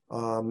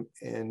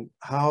 and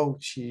how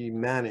she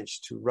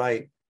managed to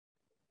write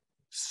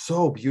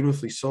so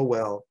beautifully, so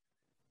well,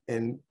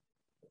 and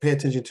pay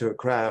attention to her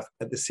craft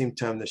at the same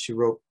time that she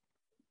wrote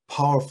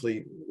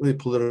powerfully, really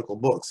political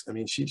books. I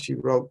mean, she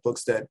wrote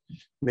books that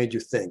made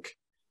you think.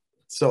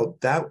 So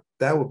that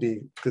would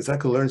be, because I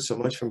could learn so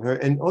much from her,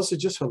 and also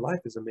just her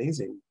life is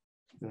amazing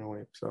in a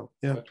way. So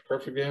yeah, that's a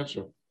perfect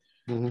answer.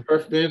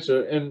 Perfect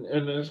answer, and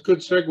it's a good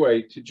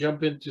segue to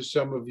jump into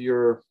some of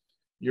your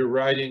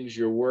writings,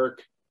 your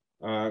work.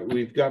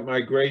 We've got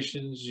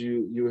migrations.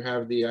 You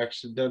have the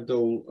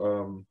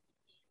accidental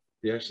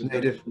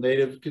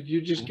native. Could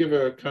you just give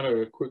a kind of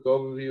a quick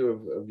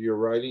overview of your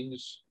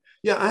writings?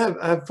 Yeah,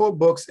 I have 4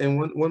 books and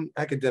one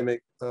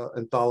academic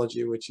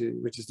anthology, which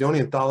is the only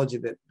anthology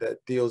that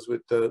deals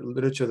with the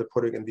literature of the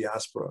Puerto Rican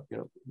diaspora.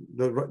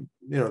 The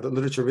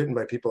literature written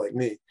by people like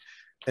me,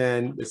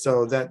 and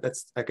so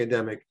that's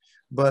academic.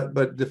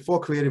 But the 4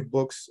 creative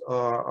books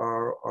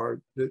are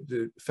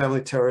the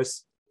Family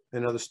Terrace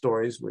and Other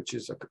Stories, which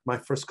is my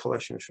first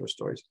collection of short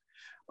stories.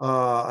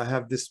 I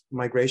have this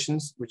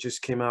Migrations, which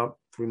just came out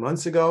 3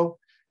 months ago,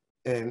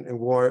 and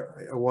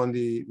won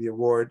the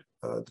award,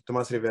 the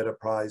Tomas Rivera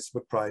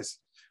Book Prize.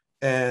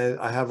 And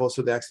I have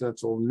also The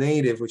Accidental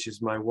Native, which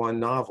is my one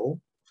novel.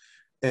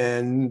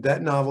 And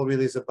that novel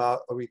really is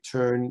about a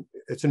return.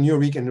 It's a New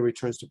Rican who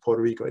returns to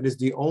Puerto Rico. It is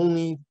the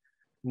only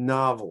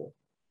novel,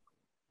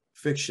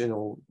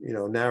 fictional,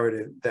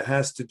 narrative that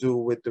has to do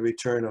with the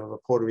return of a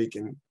Puerto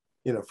Rican,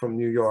 from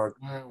New York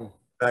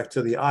back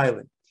to the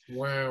island.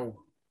 Wow.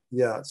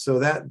 Yeah, so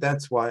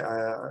that's why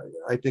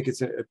I think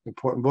it's an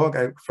important book.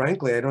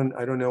 Frankly, I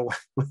don't know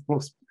what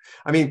most.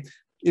 I mean,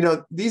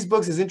 these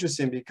books is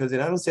interesting because,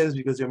 and I don't say this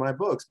because they're my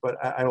books, but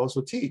I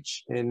also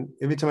teach. And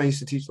every time I used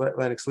to teach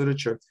Latinx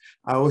literature,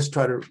 I always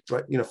try to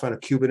write, find a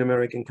Cuban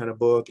American kind of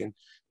book, and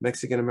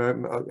Mexican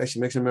American.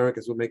 Actually, Mexican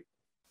Americans will make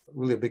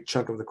really a big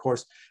chunk of the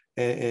course,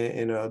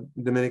 and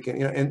Dominican.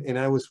 And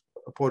I was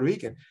a Puerto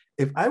Rican.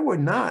 If I were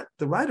not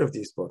the writer of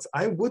these books,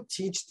 I would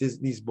teach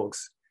these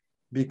books.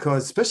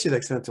 Because, especially the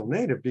Accidental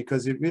Native,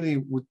 because it really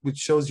would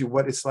shows you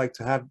what it's like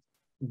to have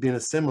been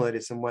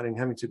assimilated somewhat and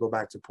having to go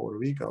back to Puerto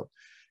Rico.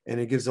 And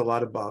it gives a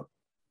lot about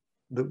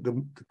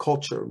the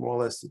culture, more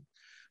or less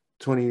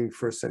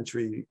 21st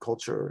century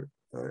culture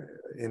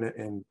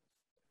in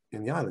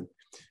the island.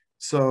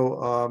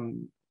 So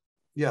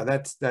yeah,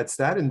 that's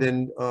that. And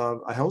then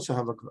I also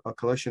have a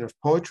collection of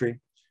poetry.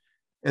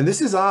 And this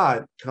is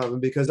odd, Carmen,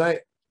 because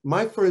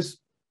my first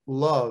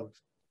love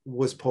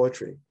was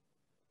poetry.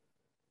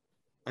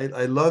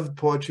 I loved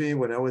poetry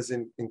when I was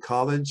in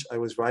college. I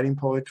was writing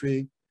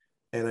poetry,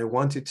 and I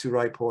wanted to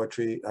write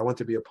poetry. I wanted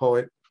to be a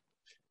poet,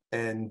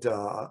 and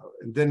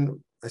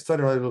then I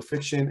started writing a little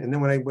fiction. And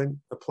then when I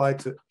applied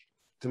to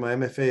my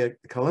M.F.A. at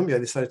Columbia, I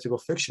decided to go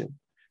fiction.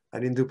 I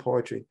didn't do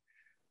poetry,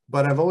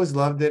 but I've always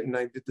loved it, and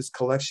I did this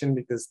collection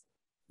because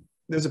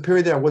there was a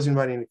period that I wasn't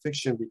writing any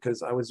fiction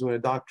because I was doing a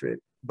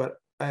doctorate. But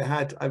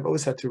I've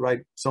always had to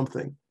write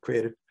something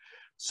creative,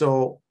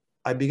 so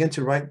I began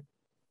to write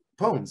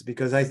poems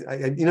because I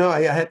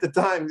had the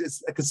time.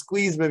 I could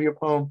squeeze maybe a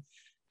poem.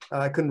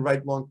 I couldn't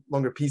write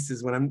longer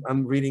pieces when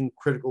I'm reading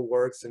critical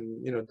works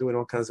and doing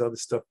all kinds of other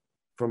stuff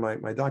for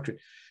my doctorate.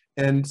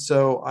 And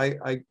so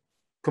I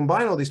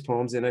combine all these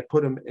poems and I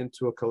put them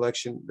into a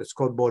collection that's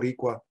called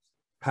Boricua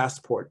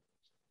Passport.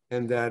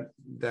 and that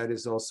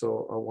is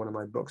also one of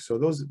my books. So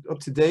those up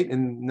to date.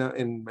 And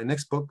in my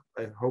next book,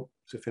 I hope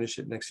to finish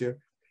it next year,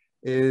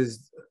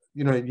 is,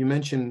 you know, you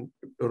mentioned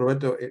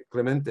Roberto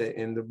Clemente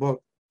in the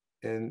book,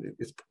 and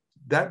it's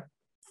that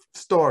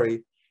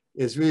story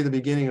is really the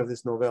beginning of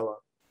this novella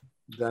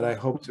that I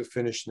hope to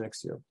finish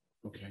next year.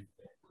 Okay,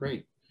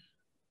 great.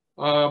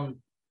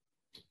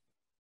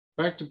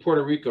 Back to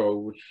Puerto Rico,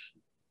 which,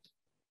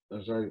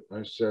 as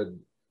I said,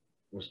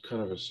 was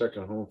kind of a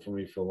second home for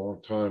me for a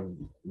long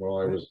time. While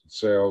I was in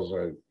sales,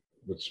 I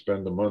would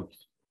spend a month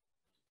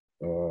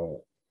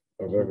of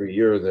every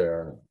year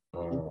there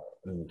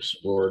and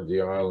explored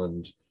the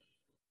island,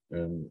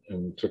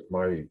 and took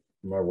my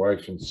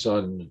wife and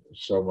son.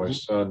 So my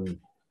son,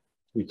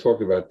 we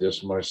talked about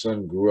this. My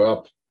son grew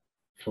up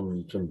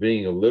from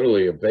being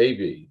literally a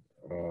baby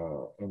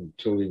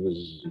until he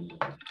was,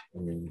 I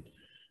mean,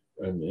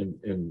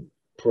 and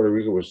Puerto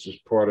Rico was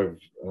just part of,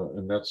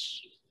 and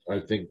that's, I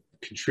think,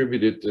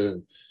 contributed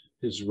to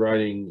his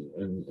writing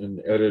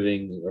and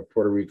editing of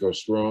Puerto Rico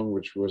Strong,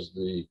 which was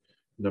the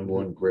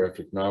 #1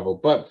 graphic novel.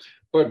 But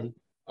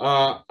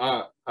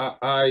I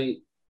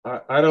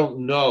don't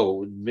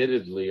know,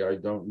 admittedly, I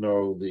don't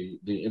know the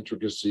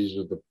intricacies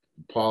of the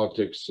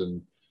politics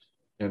and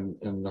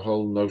the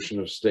whole notion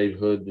of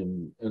statehood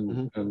and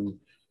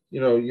you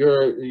know,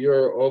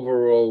 your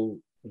overall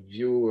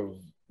view of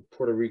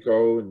Puerto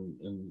Rico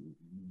and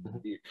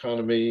the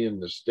economy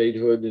and the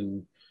statehood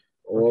and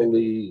all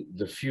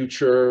the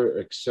future,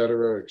 et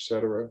cetera, et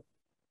cetera.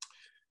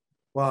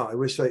 Wow, I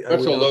wish I.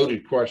 That's a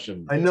loaded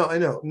question. I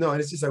know. No,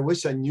 it's just I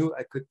wish I knew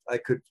I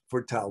could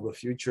foretell the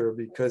future,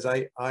 because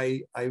I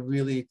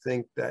really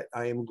think that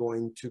I am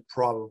going to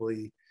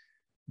probably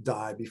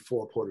die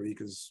before Puerto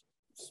Rico's,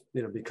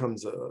 you know,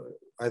 becomes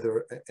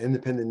either an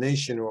independent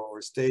nation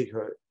or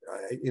statehood.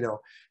 You know,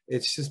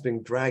 it's just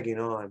been dragging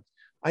on.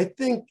 I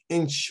think,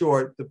 in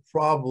short, the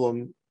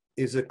problem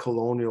is a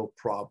colonial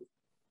problem.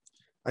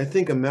 I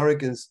think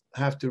Americans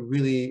have to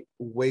really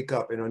wake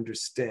up and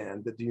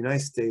understand that the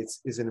United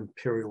States is an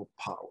imperial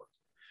power.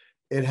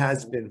 It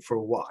has been for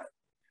a while.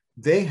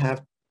 They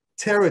have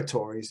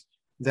territories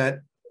that,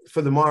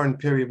 for the modern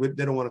period,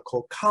 they don't want to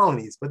call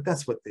colonies, but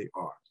that's what they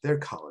are. They're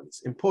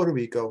colonies. And Puerto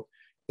Rico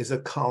is a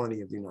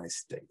colony of the United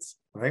States,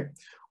 right?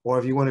 Or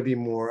if you want to be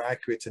more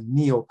accurate, it's a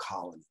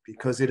neo-colony,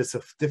 because it is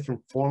a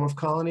different form of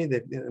colony.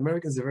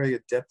 Americans are very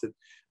adept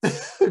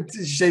at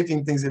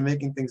shaping things and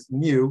making things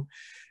new.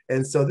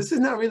 And so this is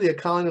not really a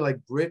colony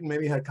like Britain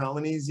maybe had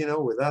colonies, you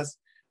know, with us,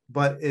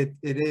 but it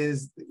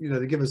is, you know,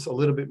 they give us a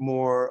little bit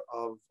more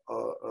of,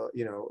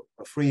 you know,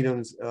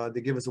 freedoms.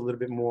 They give us a little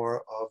bit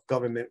more of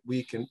government.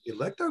 We can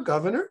elect our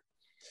governor,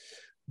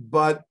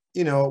 but,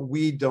 you know,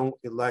 we don't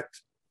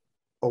elect,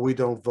 or we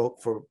don't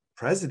vote for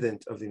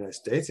president of the United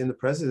States, and the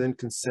president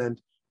can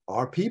send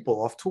our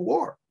people off to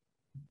war,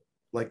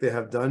 like they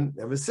have done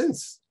ever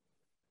since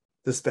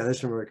the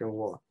Spanish-American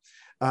War.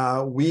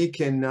 We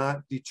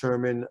cannot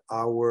determine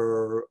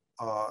our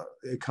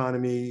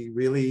economy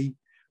really,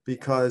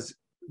 because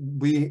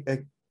we,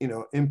 you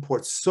know,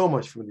 import so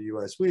much from the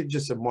U.S. We're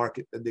just a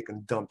market that they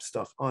can dump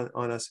stuff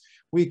on us.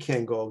 We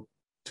can't go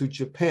to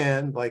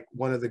Japan like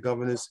one of the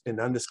governors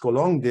Hernández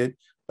Colón did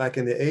back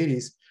in the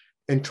 80s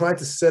and try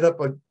to set up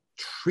a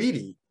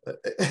treaty,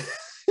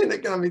 an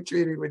economic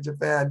treaty with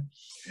Japan.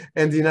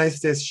 And the United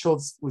States,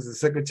 Schultz was the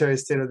Secretary of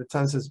State at the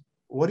time, says,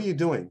 "What are you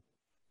doing?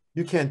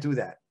 You can't do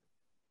that.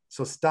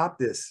 So stop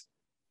this."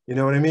 You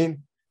know what I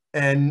mean?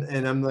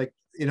 And I'm like,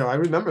 you know, I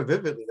remember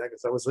vividly that,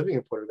 because I was living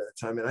in Puerto Rico at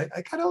the time, and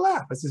I kind of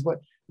laughed. I says, what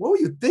were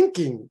you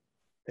thinking,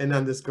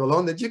 Hernández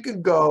Colón, that you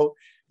can go,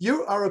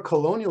 you are a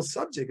colonial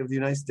subject of the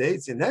United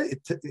States, and that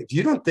if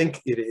you don't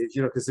think it is,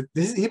 you know, because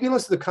he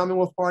belongs to the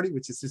Commonwealth Party,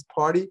 which is this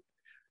party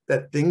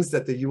that thinks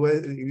that the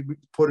U.S.,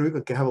 Puerto Rico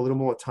can have a little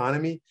more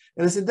autonomy.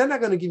 And I said, they're not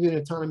going to give you an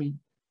autonomy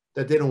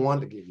that they don't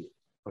want to give you,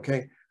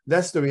 okay?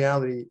 That's the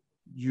reality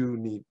you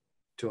need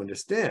to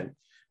understand.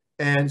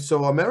 And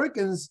so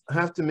Americans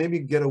have to maybe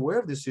get aware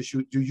of this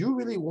issue. Do you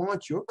really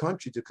want your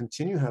country to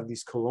continue to have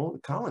these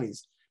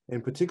colonies,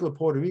 in particular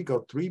Puerto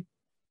Rico,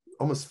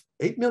 almost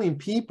 8 million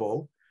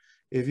people,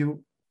 if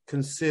you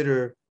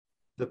consider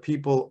the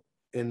people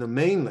in the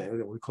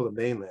mainland, we call it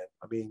mainland,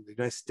 I mean, the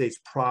United States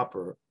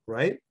proper,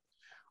 right?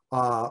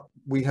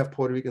 We have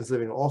Puerto Ricans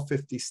living in all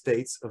 50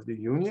 states of the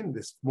Union.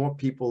 There's more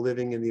people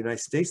living in the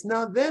United States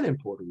now than in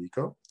Puerto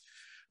Rico.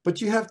 But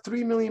you have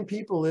 3 million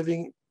people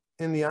living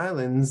in the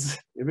islands.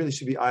 It really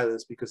should be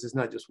islands, because it's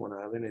not just one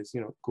island. It's,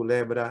 you know,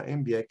 Culebra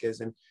and Vieques,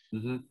 and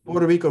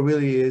Puerto Rico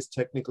really is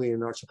technically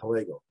an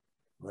archipelago,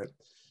 right?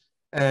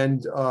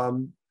 And,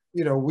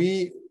 you know,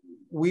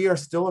 we are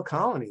still a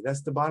colony.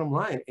 That's the bottom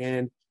line.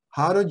 And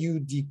how do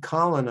you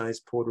decolonize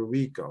Puerto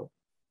Rico?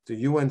 The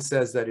UN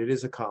says that it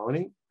is a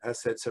colony,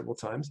 as said several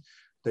times,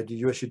 that the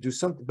US should do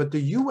something, but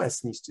the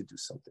US needs to do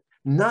something,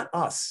 not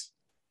us.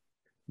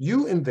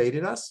 You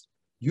invaded us,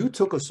 you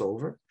took us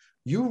over,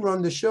 you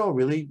run the show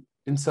really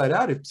inside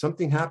out. If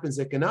something happens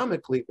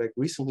economically, like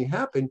recently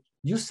happened,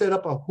 you set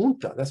up a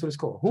junta, that's what it's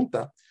called, a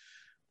junta,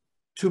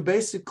 to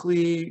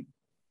basically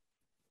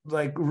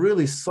like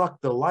really suck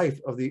the life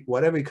of the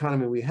whatever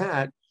economy we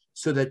had,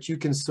 so that you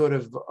can sort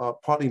of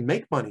partly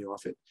make money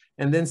off it.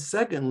 And then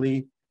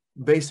secondly,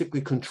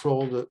 basically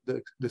control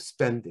the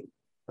spending.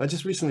 I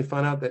just recently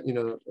found out that,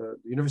 the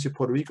University of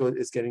Puerto Rico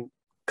is getting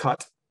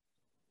cut,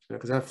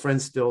 because I have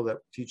friends still that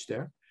teach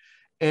there,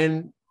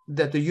 and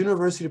that the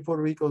University of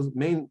Puerto Rico's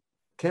main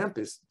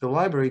campus, the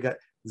library, got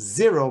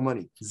zero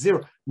money,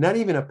 zero, not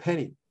even a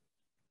penny.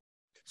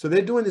 So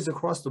they're doing this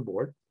across the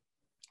board.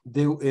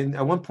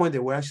 At one point, they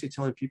were actually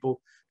telling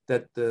people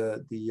that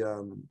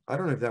I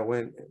don't know if that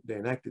when they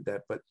enacted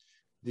that, but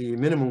the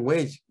minimum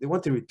wage, they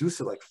want to reduce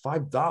it like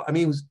 $5. I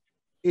mean,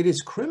 it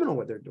is criminal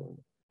what they're doing.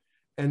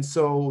 And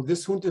so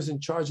this junta's in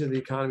charge of the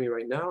economy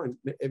right now, and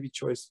every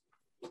choice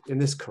in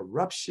this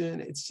corruption,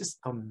 it's just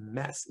a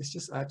mess. It's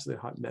just absolutely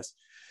a hot mess.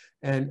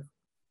 And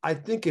I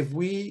think if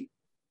we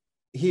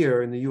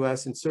here in the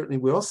US, and certainly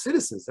we're all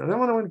citizens, and I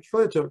want to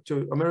clear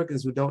to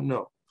Americans who don't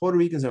know, Puerto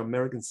Ricans are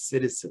American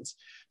citizens.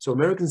 So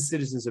American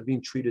citizens are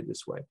being treated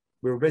this way.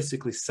 We're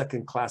basically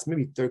second class,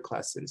 maybe third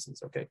class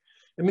citizens, okay?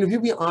 I mean, if you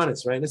be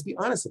honest, right? Let's be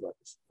honest about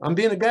this. I'm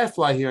being a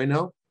gadfly here, I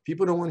know.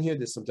 People don't want to hear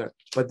this sometimes,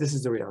 but this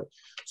is the reality.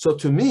 So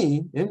to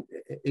me,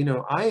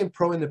 I am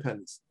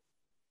pro-independence.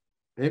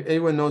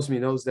 Anyone knows me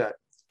knows that.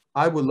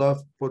 I would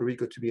love Puerto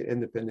Rico to be an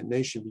independent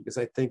nation, because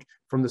I think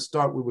from the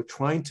start we were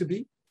trying to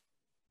be.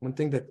 One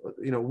thing that,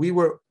 we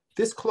were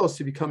this close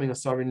to becoming a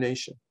sovereign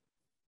nation.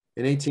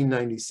 In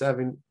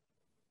 1897,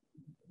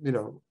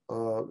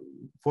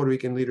 Puerto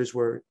Rican leaders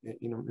were,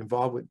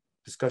 involved with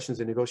discussions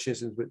and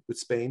negotiations with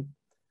Spain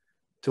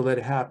to let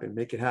it happen,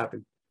 make it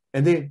happen.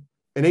 And then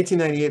in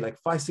 1898, like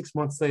 5-6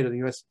 months later, the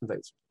U.S.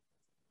 invades,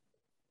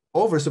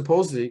 over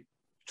supposedly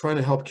trying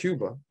to help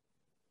Cuba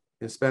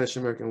in the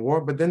Spanish-American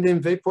War, but then they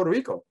invade Puerto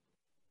Rico.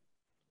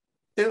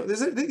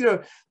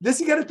 This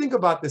you got to think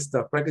about this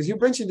stuff, right? Because you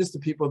mentioned this to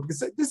people, because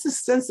this is a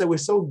sense that we're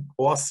so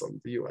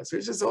awesome, the U.S.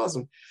 We're just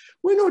awesome.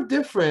 We're no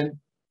different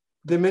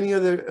than many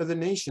other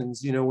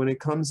nations, when it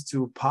comes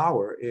to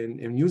power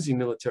and using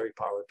military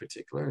power in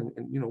particular.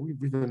 And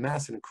we've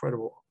amassed an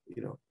incredible,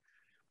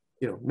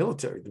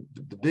 military,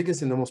 the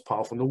biggest and the most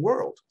powerful in the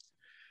world.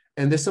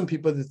 And there's some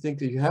people that think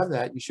that you have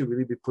that, you should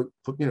really be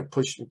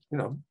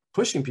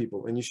pushing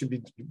people, and you should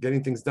be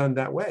getting things done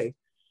that way.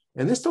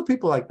 And there's still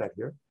people like that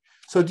here.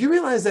 So do you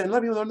realize that, and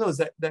let people know, is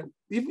that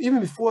even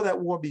before that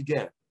war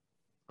began,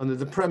 under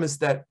the premise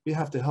that we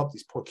have to help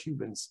these poor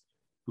Cubans,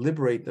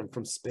 liberate them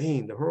from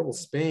Spain, the horrible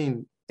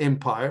Spain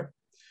empire.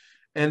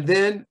 And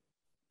then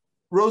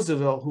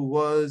Roosevelt, who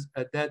was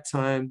at that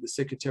time the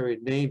Secretary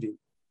of Navy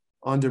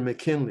under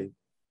McKinley,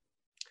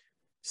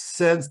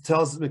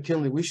 tells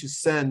McKinley we should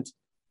send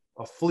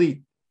a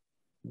fleet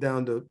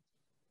down to,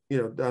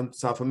 down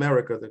South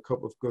America, the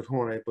Cape of Good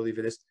Horn, I believe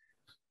it is.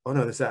 Oh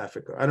no, that's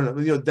Africa. I don't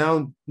know,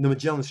 down the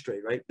Magellan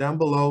Strait, right? Down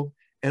below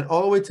and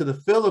all the way to the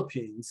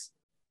Philippines,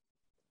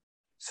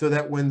 so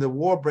that when the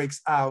war breaks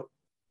out,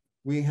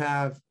 we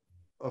have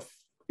a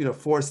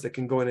force that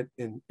can go in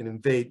and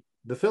invade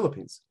the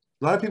Philippines.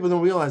 A lot of people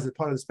don't realize that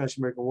part of the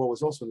Spanish-American War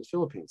was also in the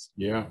Philippines.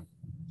 Yeah.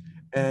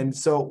 And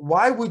so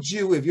why would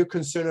you, if you're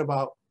concerned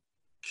about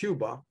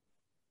Cuba,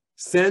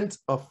 send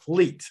a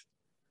fleet?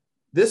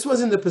 This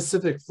wasn't the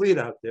Pacific Fleet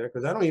out there,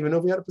 because I don't even know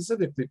if we had a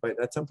Pacific Fleet by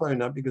that time. Probably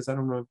not, because I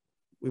don't know if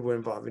we were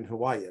involved in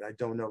Hawaii yet. I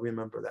don't know,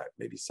 remember that,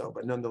 maybe so.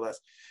 But nonetheless,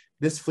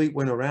 this fleet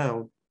went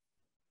around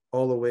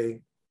all the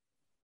way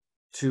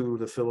to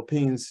the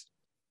Philippines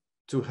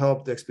to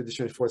help the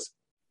Expeditionary Force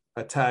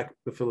attack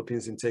the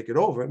Philippines and take it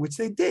over, which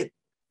they did,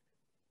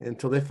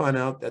 until they found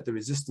out that the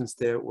resistance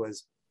there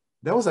was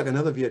like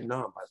another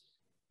Vietnam, by the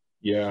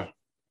way. Yeah.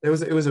 It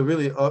was a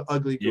really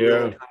ugly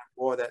kind of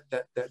war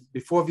that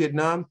before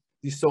Vietnam,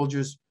 these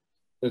soldiers.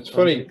 It's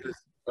funny.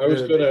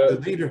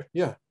 The leader.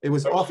 Yeah, it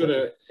was awful. I was going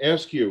to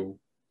ask you.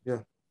 Yeah.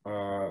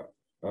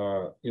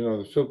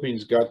 The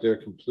Philippines got their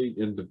complete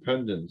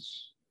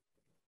independence.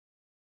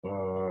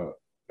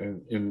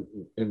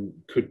 And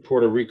could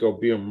Puerto Rico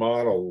be a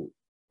model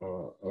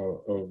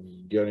of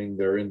getting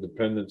their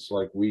independence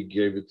like we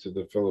gave it to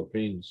the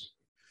Philippines?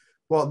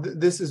 Well,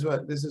 this is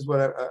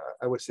what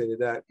I would say to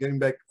that. Getting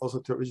back also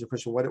to the original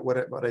question,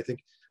 what I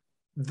think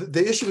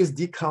the issue is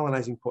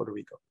decolonizing Puerto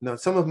Rico. Now,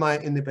 some of my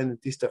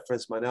independentista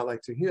friends might not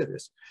like to hear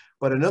this,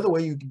 but another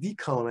way you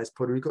decolonize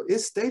Puerto Rico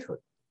is statehood,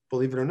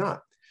 believe it or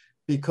not,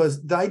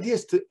 because the idea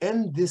is to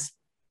end this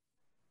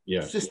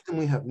system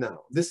we have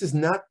now. This is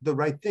not the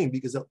right thing,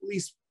 because at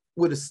least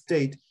with a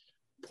state,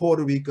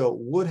 Puerto Rico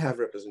would have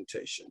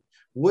representation,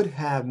 would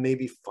have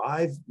maybe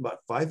five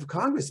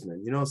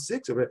congressmen,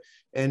 6 of it,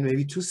 and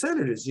maybe 2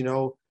 senators,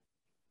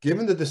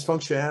 Given the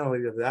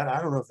dysfunctionality of that,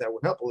 I don't know if that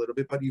would help a little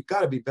bit, but you've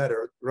got to be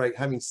better, right?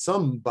 Having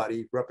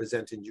somebody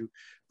representing you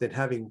than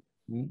having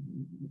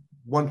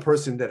one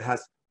person that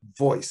has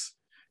voice,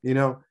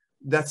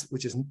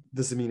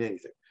 doesn't mean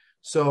anything.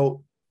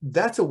 So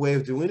that's a way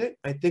of doing it.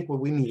 I think what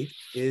we need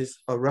is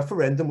a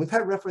referendum. We've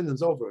had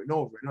referendums over and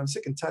over, and I'm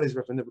sick and tired of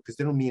referendums because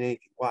they don't mean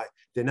anything. Why?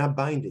 They're not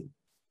binding.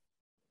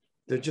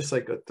 they're just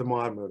like a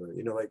thermometer,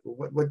 you know, like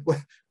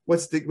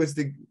what's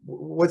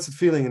the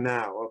feeling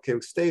now? Okay,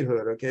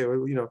 statehood, okay,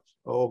 well, you know,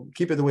 oh,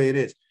 keep it the way it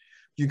is.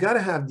 You got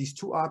to have these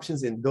two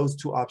options and those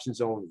two options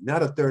only,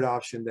 not a third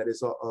option that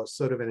is a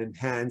sort of an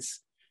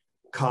enhanced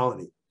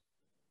colony,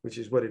 which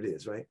is what it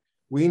is, right?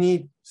 We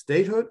need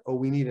statehood or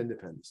we need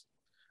independence.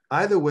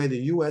 Either way,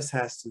 the US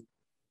has to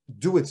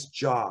do its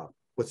job,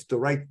 what's the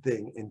right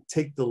thing, and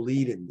take the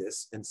lead in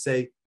this and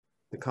say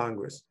to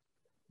Congress,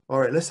 all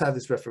right, let's have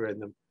this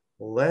referendum.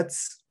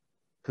 Let's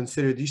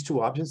consider these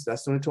two options.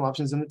 That's the only two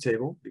options on the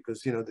table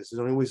because, you know, this is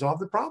only way to solve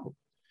the problem.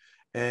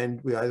 And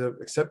we either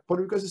accept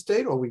Puerto Rico as a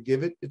state or we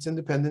give it its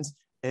independence.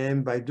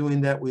 And by doing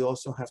that, we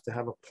also have to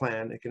have a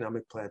plan,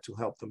 economic plan to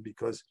help them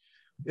because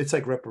it's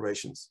like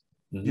reparations.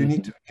 Mm-hmm. You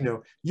need to, you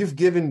know, you've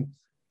given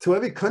to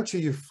every country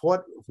you've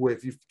fought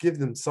with, you've given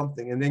them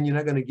something, and then you're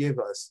not going to give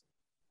us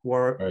who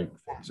are, right.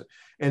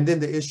 And then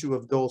the issue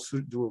of dual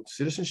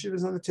citizenship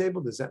is on the table.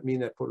 Does that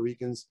mean that Puerto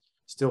Ricans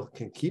still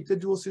can keep the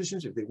dual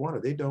citizenship if they want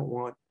or they don't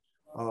want,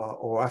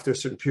 or after a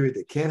certain period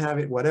they can't have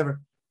it, whatever?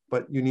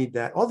 But you need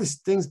that, all these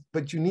things,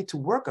 but you need to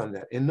work on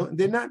that. And no,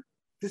 they're not,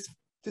 this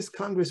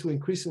Congress who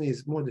increasingly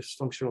is more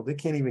dysfunctional, they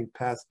can't even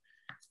pass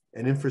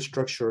an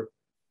infrastructure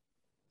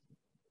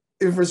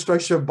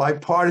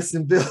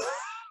bipartisan bill.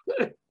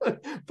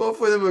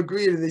 Both of them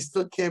agreed and they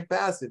still can't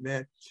pass it,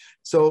 man.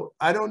 So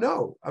I don't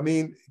know. I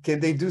mean, can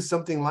they do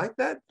something like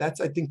that?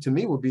 That's, I think, to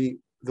me, would be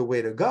the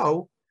way to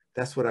go.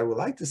 That's what I would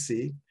like to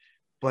see,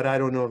 but I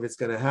don't know if it's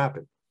going to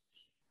happen.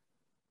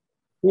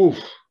 Oof.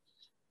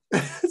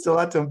 It's a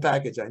lot to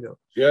unpackage, I know.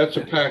 Yeah, it's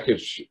a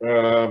package.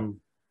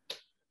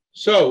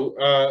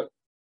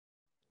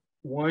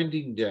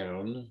 Winding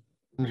down,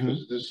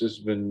 because this has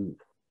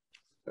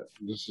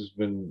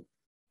been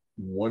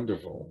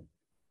wonderful.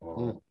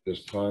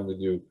 This time with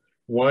you.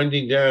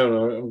 Winding down,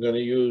 I'm going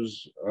to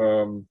use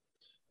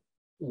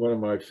one of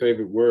my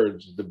favorite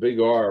words, the big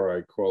R,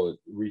 I call it,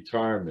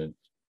 retirement.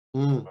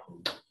 How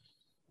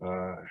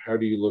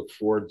do you look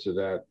forward to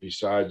that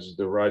besides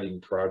the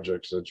writing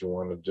projects that you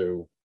want to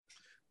do?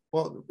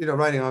 Well, you know,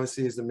 writing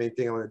obviously is the main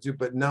thing I want to do,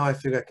 but now I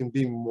feel I can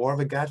be more of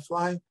a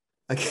gadfly.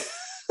 I can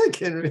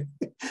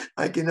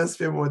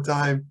spend more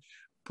time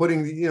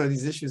putting, you know,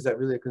 these issues that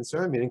really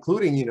concern me,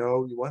 including, you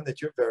know, one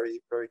that you're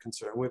very, very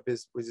concerned with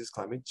is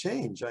climate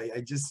change.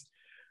 I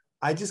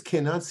just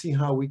cannot see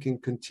how we can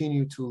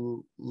continue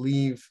to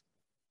leave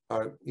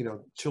our, you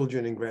know,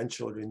 children and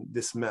grandchildren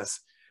this mess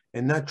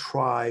and not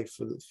try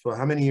for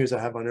how many years I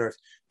have on earth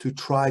to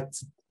try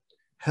to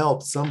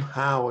help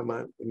somehow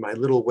in my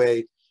little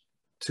way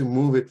to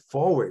move it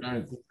forward.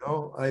 Right. You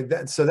know,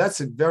 so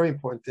that's a very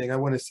important thing. I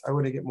want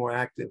to get more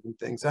active in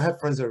things. I have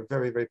friends that are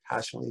very, very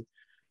passionately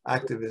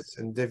activists,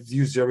 and they've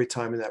used every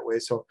time in that way.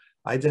 So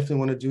I definitely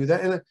want to do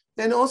that.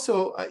 And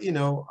also, you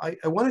know, I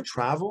want to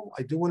travel.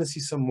 I do want to see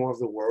some more of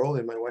the world.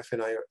 And my wife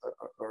and I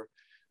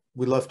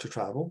we love to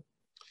travel.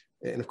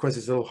 And of course,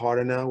 it's a little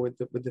harder now with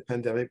the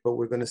pandemic, but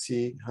we're going to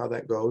see how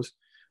that goes.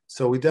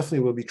 So we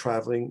definitely will be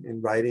traveling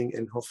and writing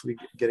and hopefully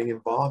getting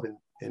involved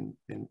in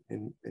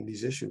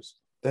these issues.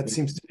 That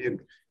seems to be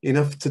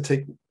enough to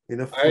take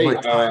enough of my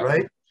time,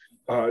 right?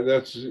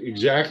 That's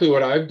exactly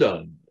what I've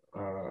done.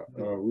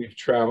 We've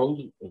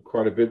traveled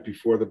quite a bit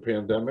before the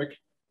pandemic.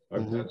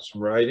 I've done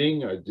some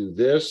writing. I do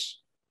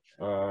this,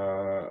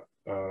 and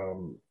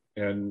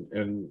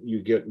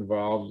you get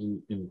involved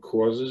in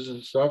causes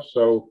and stuff.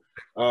 So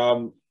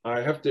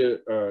I have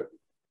to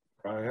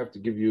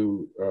give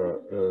you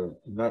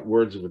not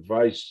words of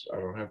advice. I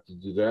don't have to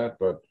do that,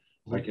 but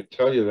I can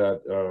tell you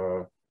that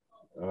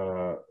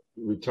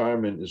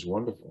retirement is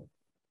wonderful.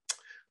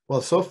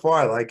 Well, so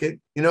far I like it.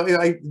 You know,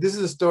 this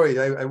is a story.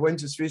 I went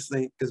just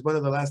recently because one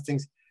of the last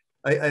things,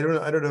 I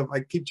don't know if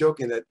I keep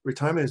joking that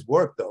retirement is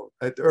work though.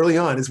 Early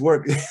on is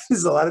work.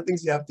 There's a lot of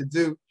things you have to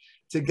do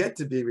to get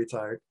to be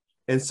retired.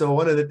 And so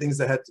one of the things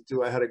I had to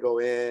do, I had to go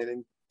in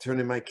and turn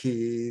in my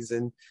keys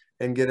and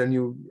get a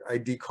new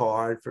ID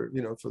card for,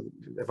 you know, for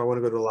if I want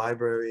to go to the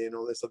library and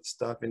all this other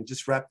stuff and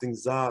just wrap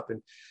things up.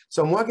 And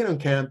so I'm walking on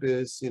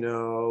campus, you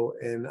know,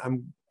 and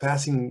I'm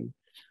passing,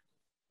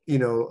 you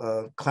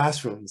know,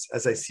 classrooms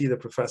as I see the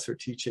professor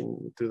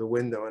teaching through the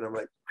window. And I'm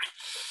like,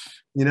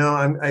 you know,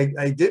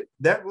 I did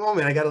that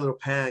moment, I got a little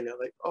pang. I'm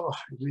like, oh,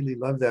 I really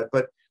love that.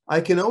 But I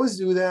can always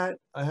do that.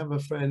 I have a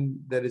friend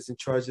that is in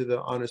charge of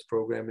the honors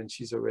program, and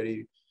she's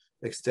already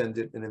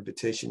extended an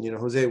invitation. You know,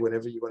 Jose,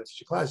 whenever you want to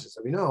teach a class, just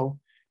let me know.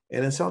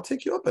 And so I'll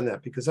take you up on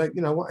that because I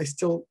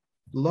still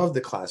love the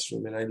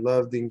classroom and I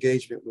love the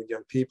engagement with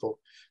young people.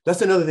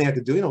 That's another thing I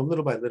could do, you know,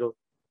 little by little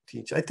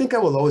teach. I think I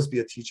will always be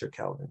a teacher,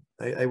 Calvin.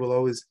 I will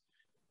always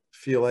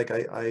feel like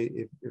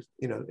if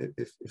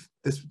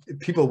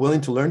people are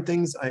willing to learn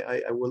things,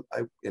 I will,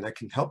 and I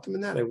can help them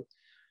in that.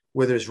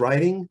 Whether it's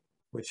writing,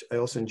 which I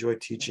also enjoy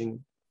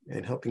teaching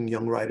and helping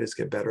young writers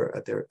get better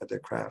at their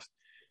craft.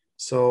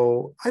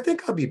 So I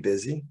think I'll be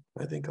busy.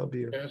 I think I'll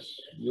be. Yes,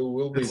 you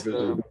will be busy.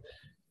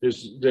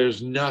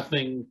 There's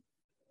nothing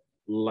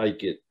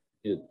like it.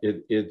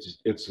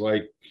 It's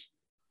like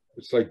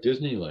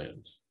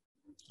Disneyland.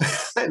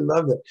 I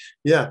love it.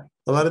 Yeah,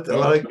 a lot of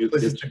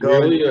places It's to go.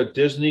 really a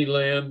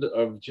Disneyland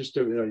of just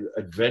a,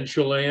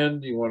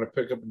 Adventureland. You want to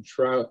pick up and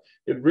try.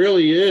 It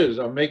really is.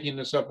 I'm making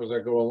this up as I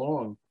go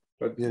along,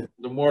 but Yeah.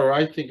 the more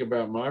I think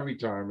about my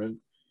retirement,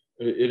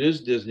 it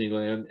is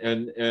Disneyland,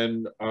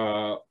 and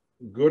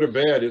good or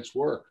bad, it's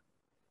work.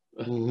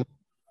 Mhm.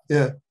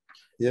 Yeah.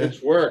 Yeah.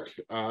 It's work.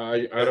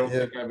 I don't Yeah.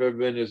 think I've ever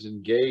been as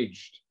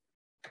engaged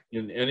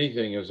in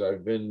anything as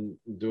I've been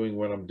doing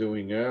what I'm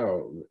doing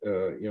now.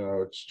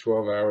 It's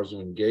 12 hours of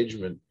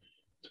engagement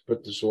to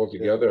put this all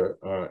together,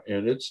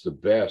 and it's the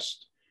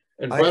best.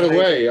 And by the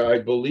way, I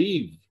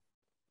believe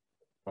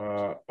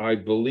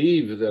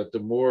that the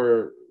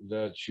more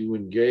that you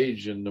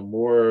engage and the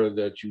more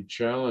that you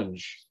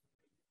challenge,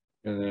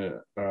 and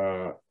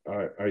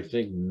I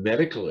think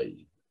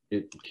medically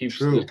it keeps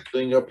this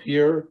thing up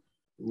here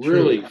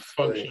really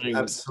functioning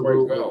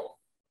quite well.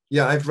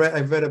 Yeah, I've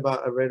read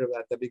about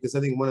that, because I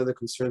think one of the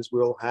concerns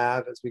we'll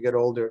have as we get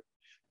older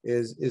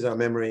is our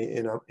memory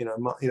and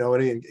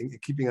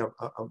and keeping our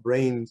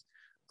brains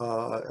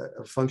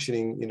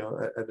functioning,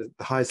 at the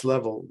highest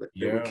level that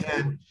we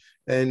can.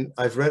 And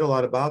I've read a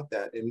lot about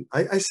that. And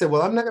I said,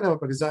 well, I'm not going to,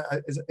 because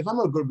if I'm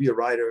going to be a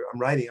writer, I'm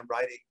writing,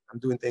 I'm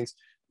doing things,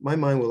 my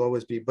mind will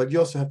always be, but you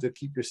also have to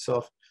keep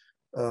yourself,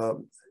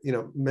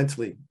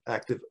 mentally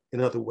active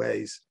in other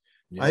ways.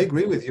 Yeah. I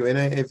agree with you. And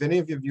if any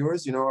of your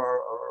viewers,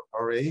 are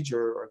our age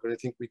or are going to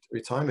think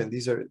retirement,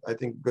 these are, I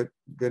think, good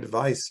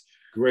advice.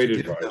 Great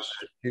advice.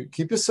 You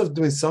keep yourself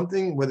doing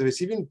something, whether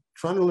it's even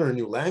trying to learn a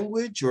new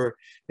language, or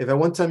if at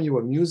one time you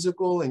were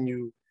musical and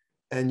you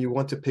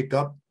want to pick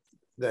up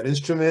that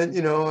instrument,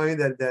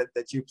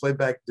 that you play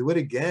back, do it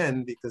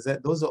again, because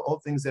those are all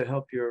things that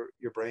help your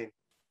brain.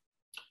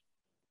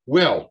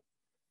 Well,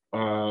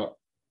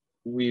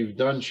 we've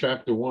done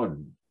chapter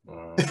 1.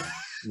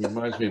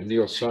 Reminds me of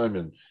Neil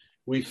Simon.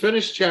 We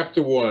finished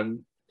chapter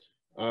 1,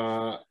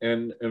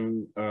 and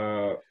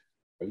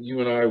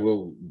you and I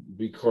will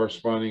be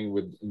corresponding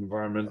with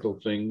environmental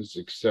things,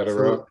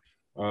 etc.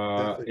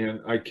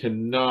 And I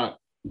cannot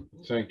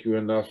thank you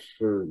enough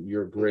for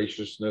your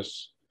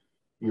graciousness,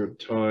 your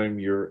time,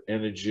 your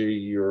energy,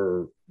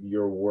 your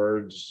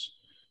words,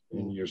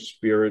 and your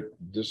spirit.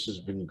 This has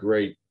been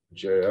great,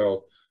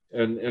 JL.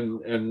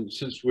 And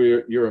since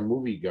you're a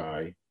movie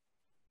guy,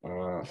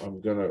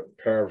 I'm going to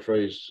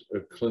paraphrase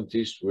Clint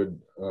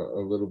Eastwood a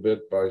little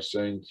bit by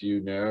saying to you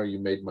now, you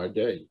made my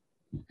day.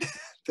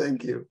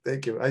 Thank you.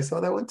 I saw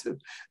that one too.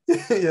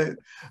 Yeah.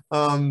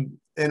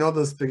 And all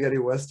those spaghetti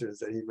westerns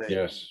that he made.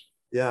 Yes.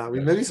 Yeah.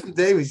 Maybe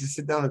someday we should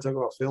sit down and talk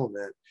about film,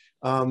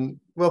 man.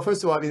 Well,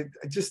 first of all, I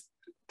just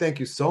thank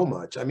you so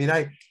much.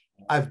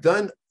 I've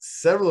done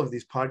several of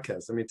these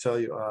podcasts. Let me tell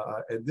you,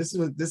 this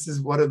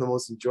is one of the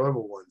most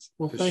enjoyable ones.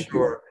 Well, for thank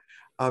sure. you.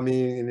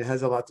 And it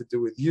has a lot to do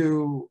with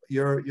you.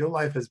 Your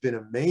life has been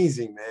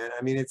amazing, man.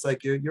 It's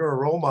like you're a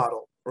role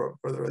model for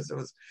the rest of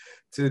us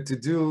to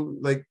do,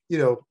 like,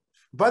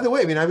 by the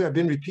way, I've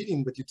been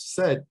repeating what you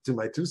said to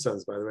my 2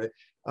 sons, by the way,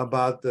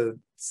 about the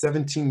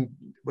 17,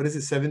 what is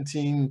it,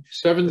 17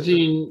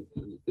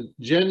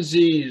 Gen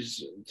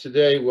Zs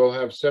today will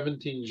have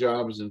 17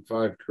 jobs and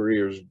 5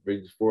 careers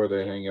before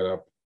they hang it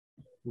up.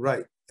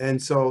 Right. And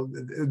so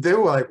they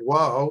were like,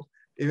 wow.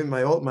 Even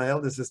my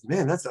eldest says,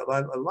 man, that's a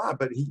lot.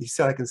 But he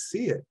said, I can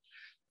see it.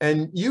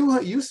 And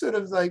you sort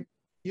of, like,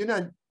 you're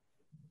not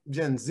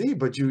Gen Z,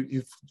 but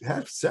you've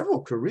had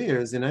several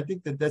careers. And I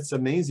think that's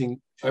amazing.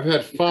 I've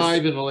had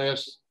 5 in the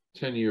last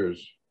 10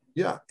 years.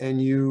 Yeah.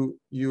 And you're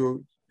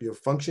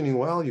functioning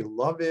well. You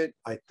love it.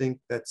 I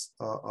think that's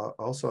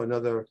also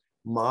another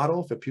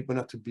model for people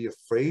not to be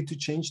afraid to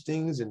change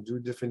things and do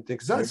different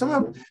things.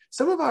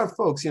 Some of our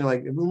folks,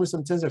 like, we're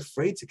sometimes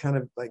afraid to kind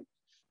of, like,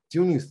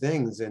 do new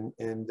things, and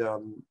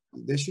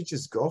they should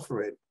just go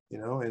for it,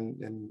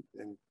 and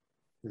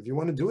if you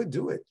want to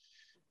do it.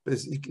 But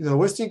the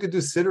worst thing you could do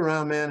is sit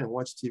around, man, and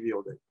watch TV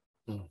all day.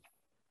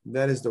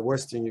 That is the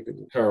worst thing you could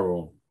do.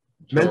 Terrible.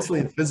 Mentally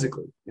and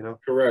physically,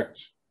 Correct.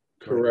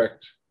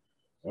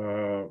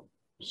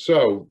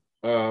 So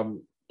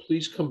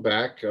please come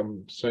back.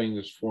 I'm saying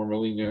this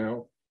formally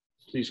now.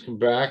 Please come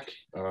back,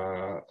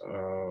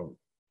 and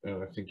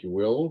I think you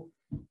will.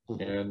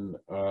 And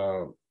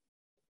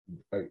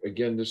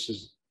again, this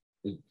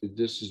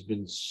has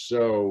been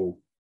so,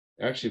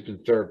 actually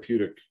been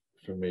therapeutic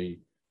for me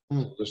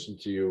to listen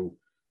to you,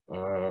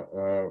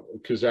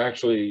 because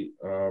actually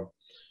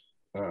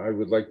I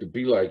would like to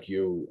be like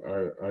you.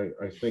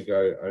 I think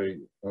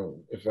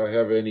if I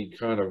have any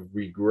kind of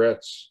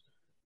regrets,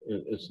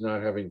 it's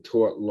not having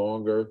taught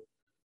longer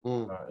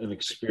and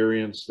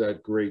experienced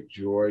that great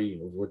joy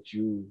of what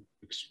you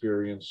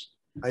experienced.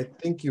 I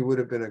think you would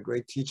have been a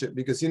great teacher,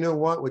 because you know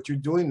what you're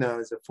doing now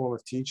is a form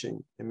of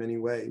teaching in many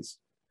ways.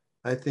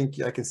 I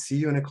think I can see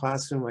you in a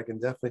classroom. I can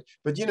definitely,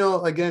 but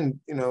again,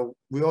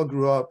 we all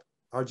grew up,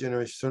 our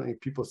generation, certainly,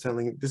 people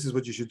telling this is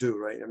what you should do,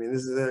 right?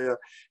 This is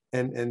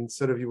and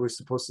sort of, you were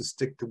supposed to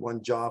stick to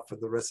one job for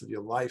the rest of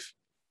your life.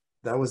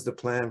 That was the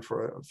plan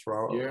for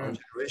our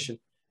generation.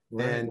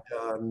 Right.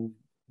 And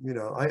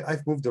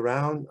I've moved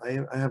around.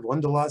 I have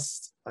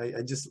wanderlust.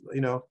 I just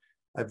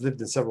I've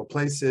lived in several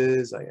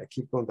places. I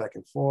keep going back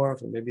and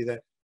forth, and maybe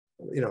that,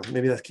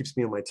 maybe that keeps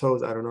me on my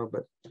toes. I don't know,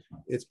 but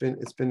it's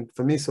been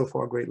for me so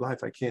far a great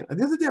life. I can't.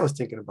 The other day I was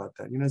thinking about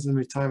that. As in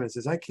retirement,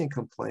 says I can't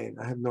complain.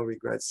 I have no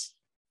regrets,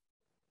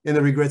 and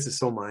the regrets is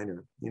so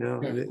minor.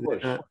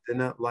 They're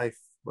not life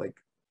like,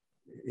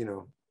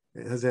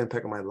 it has an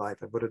impact on my life.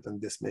 I would have done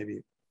this maybe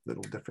a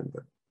little different,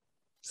 but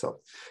so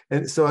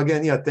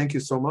again, yeah, thank you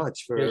so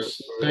much for. Yes,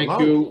 thank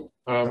you.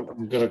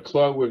 I'm gonna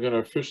close. We're gonna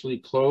officially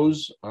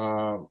close.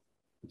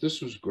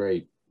 This was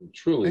great,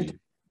 truly.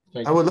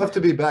 Thank I would love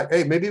to be back.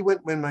 Hey, maybe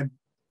when my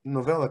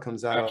novella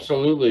comes out.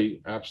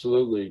 Absolutely,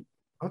 absolutely.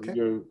 Okay.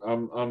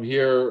 I'm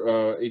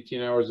here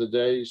 18 hours a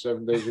day,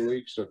 7 days a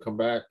week. So come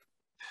back.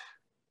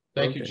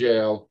 Thank you,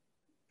 JL.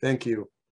 Thank you.